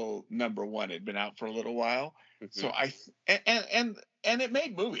still number one. It'd been out for a little while. So Mhm. and it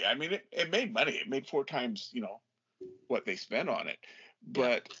made movie. I mean, it made money. It made 4 times, what they spent on it. Yeah.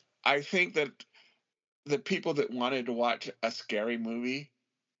 But I think that the people that wanted to watch a scary movie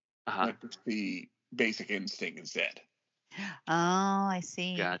went to see Basic Instinct instead. Oh, I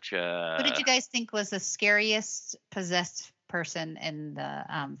see. Who did Gotcha. you guys think was the scariest possessed person in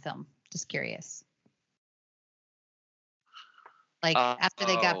the film? Just curious. Like after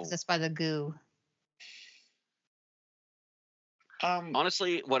they got possessed by the goo.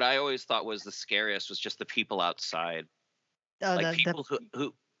 Honestly, what I always thought was the scariest was just the people outside. Oh, Like people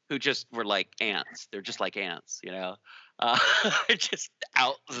who just were like ants. They're just like ants, just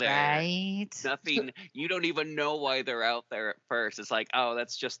out there. Right. Nothing. You don't even know why they're out there at first. It's like, oh,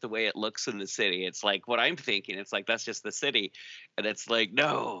 that's just the way it looks in the city. It's like what I'm thinking. It's like that's just the city, and it's like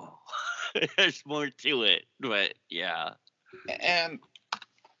no, there's more to it. But yeah, and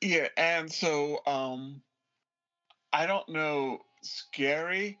so I don't know,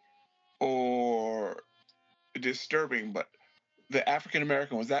 scary or disturbing, but the African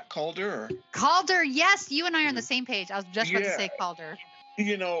American, was that Calder? Calder, yes, you and I are on the same page. I was just about to say Calder.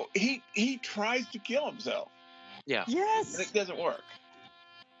 He tries to kill himself. Yeah. Yes. And it doesn't work.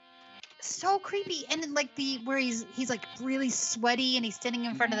 So creepy. And then like where he's like really sweaty and he's standing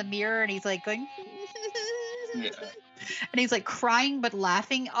in front of the mirror and he's like going and he's like crying but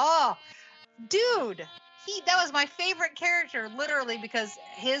laughing. Oh, dude. That was my favorite character, literally, because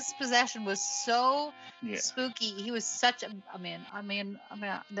his possession was so spooky. He was such I mean,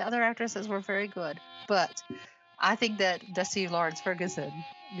 the other actresses were very good, but I think that Dusty Lawrence Ferguson,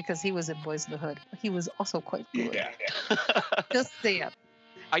 because he was in Boys in the Hood, he was also quite good. Yeah. Just saying.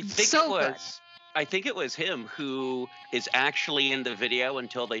 I think it was him who is actually in the video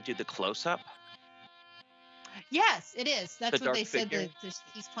until they do the close up. Yes, it is. That's The what they dark said. figure. That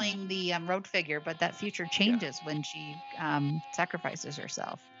he's playing the road figure, but that future changes when she sacrifices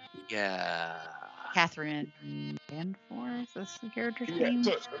herself. Yeah. Catherine Danforth is the character's Yeah. name.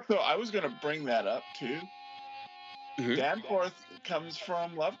 So I was going to bring that up too. Mhm. Danforth comes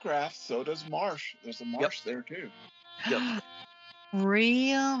from Lovecraft. So does Marsh. There's a Marsh there too. Yep.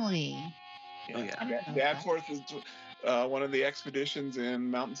 Really? Yeah. Oh, yeah. I didn't know Danforth is one of the expeditions in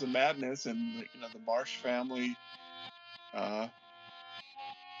Mountains of Madness, and the Marsh family.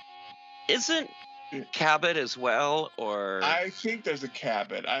 Isn't Cabot as well, or? I think there's a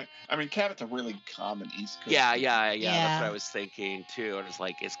Cabot. I mean, Cabot's a really common East Coast. Yeah. That's what I was thinking too. And it's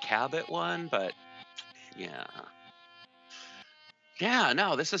like, is Cabot one? But yeah. Yeah,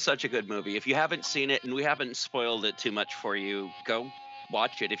 no, this is such a good movie. If you haven't seen it, and we haven't spoiled it too much for you, go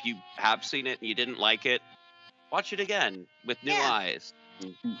watch it. If you have seen it and you didn't like it, watch it again with new eyes.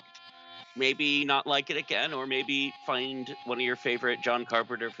 Maybe not like it again, or maybe find one of your favorite John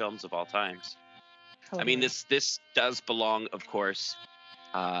Carpenter films of all times. Totally. I mean, this does belong, of course,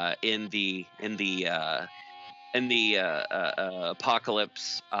 in the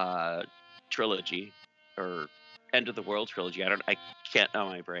Apocalypse trilogy, or End of the World trilogy. I can't know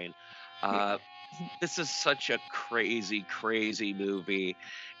my brain. This is such a crazy, crazy movie.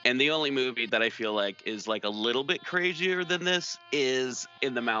 And the only movie that I feel like is like a little bit crazier than this is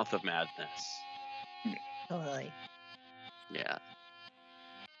In the Mouth of Madness. Totally. Yeah.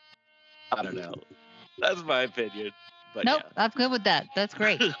 I don't know. That's my opinion. But nope, I'm good with that. That's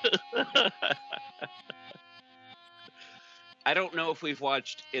great. I don't know if we've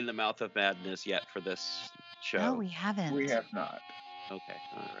watched In the Mouth of Madness yet for this show. No, we haven't. We have not. Okay,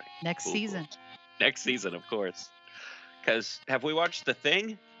 all right. Next season. Cool. Next season, of course. Because have we watched The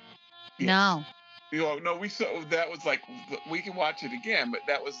Thing? No. No, we saw that was like, we can watch it again, but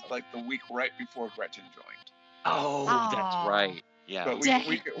that was like the week right before Gretchen joined. Oh, that's right. Yeah. But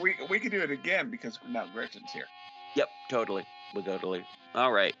we could do it again because now Gretchen's here. Yep, totally. Totally.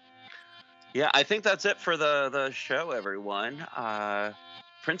 All right. Yeah, I think that's it for the show, everyone.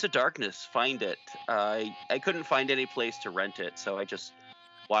 Prince of Darkness, find it. I couldn't find any place to rent it, so I just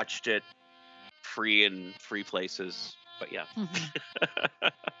watched it free in free places. But yeah.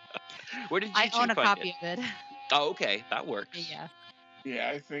 Where did you I own a find copy of it. Oh, okay. That works. Yeah. Yeah,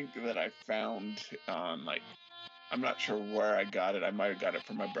 I think that I found on I'm not sure where I got it. I might have got it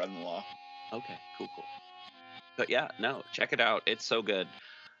from my brother-in-law. Okay, cool. But yeah, no, check it out. It's so good.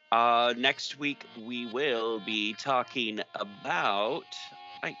 Next week we will be talking about.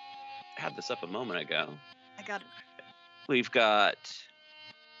 I had this up a moment ago. I got it. We've got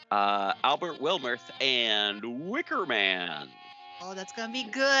Albert Wilmarth and Wicker Man. Oh, that's gonna be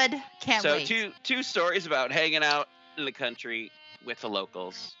good. Can't wait. So two stories about hanging out in the country with the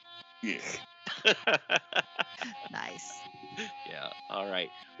locals. Yeah. Nice. Yeah. All right.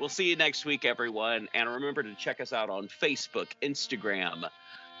 We'll see you next week, everyone. And remember to check us out on Facebook, Instagram,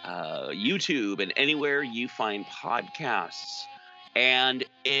 YouTube, and anywhere you find podcasts. And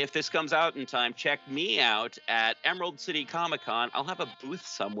if this comes out in time, check me out at Emerald City Comic Con. I'll have a booth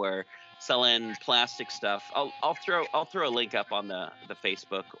somewhere selling plastic stuff. I'll throw a link up on the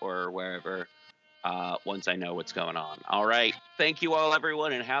Facebook or wherever once I know what's going on. All right. Thank you all,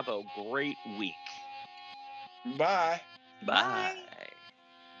 everyone, and have a great week. Bye. Bye.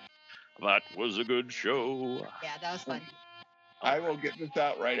 That was a good show. Yeah, that was fun. I will get this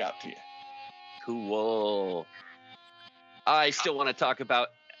out right out to you. Cool. I still want to talk about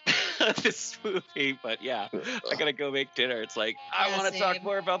this movie, but yeah, I gotta go make dinner. It's like I want to talk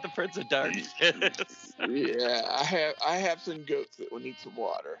more about the Prince of Darkness. Yeah, I have some goats that will need some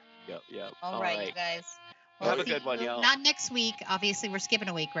water. Yep. All right, you guys. Well, have a good one, y'all. Not next week. Obviously, we're skipping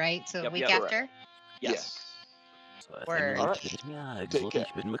a week, right? So Yep, week yep. after. Yes. Word. All right. Take care.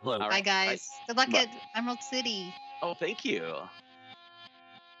 Bye, guys. Good luck at Emerald City. Oh, thank you.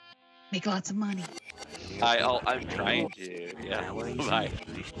 Make lots of money. I'm trying to. Yeah. Bye.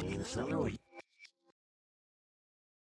 Listening in the summer week.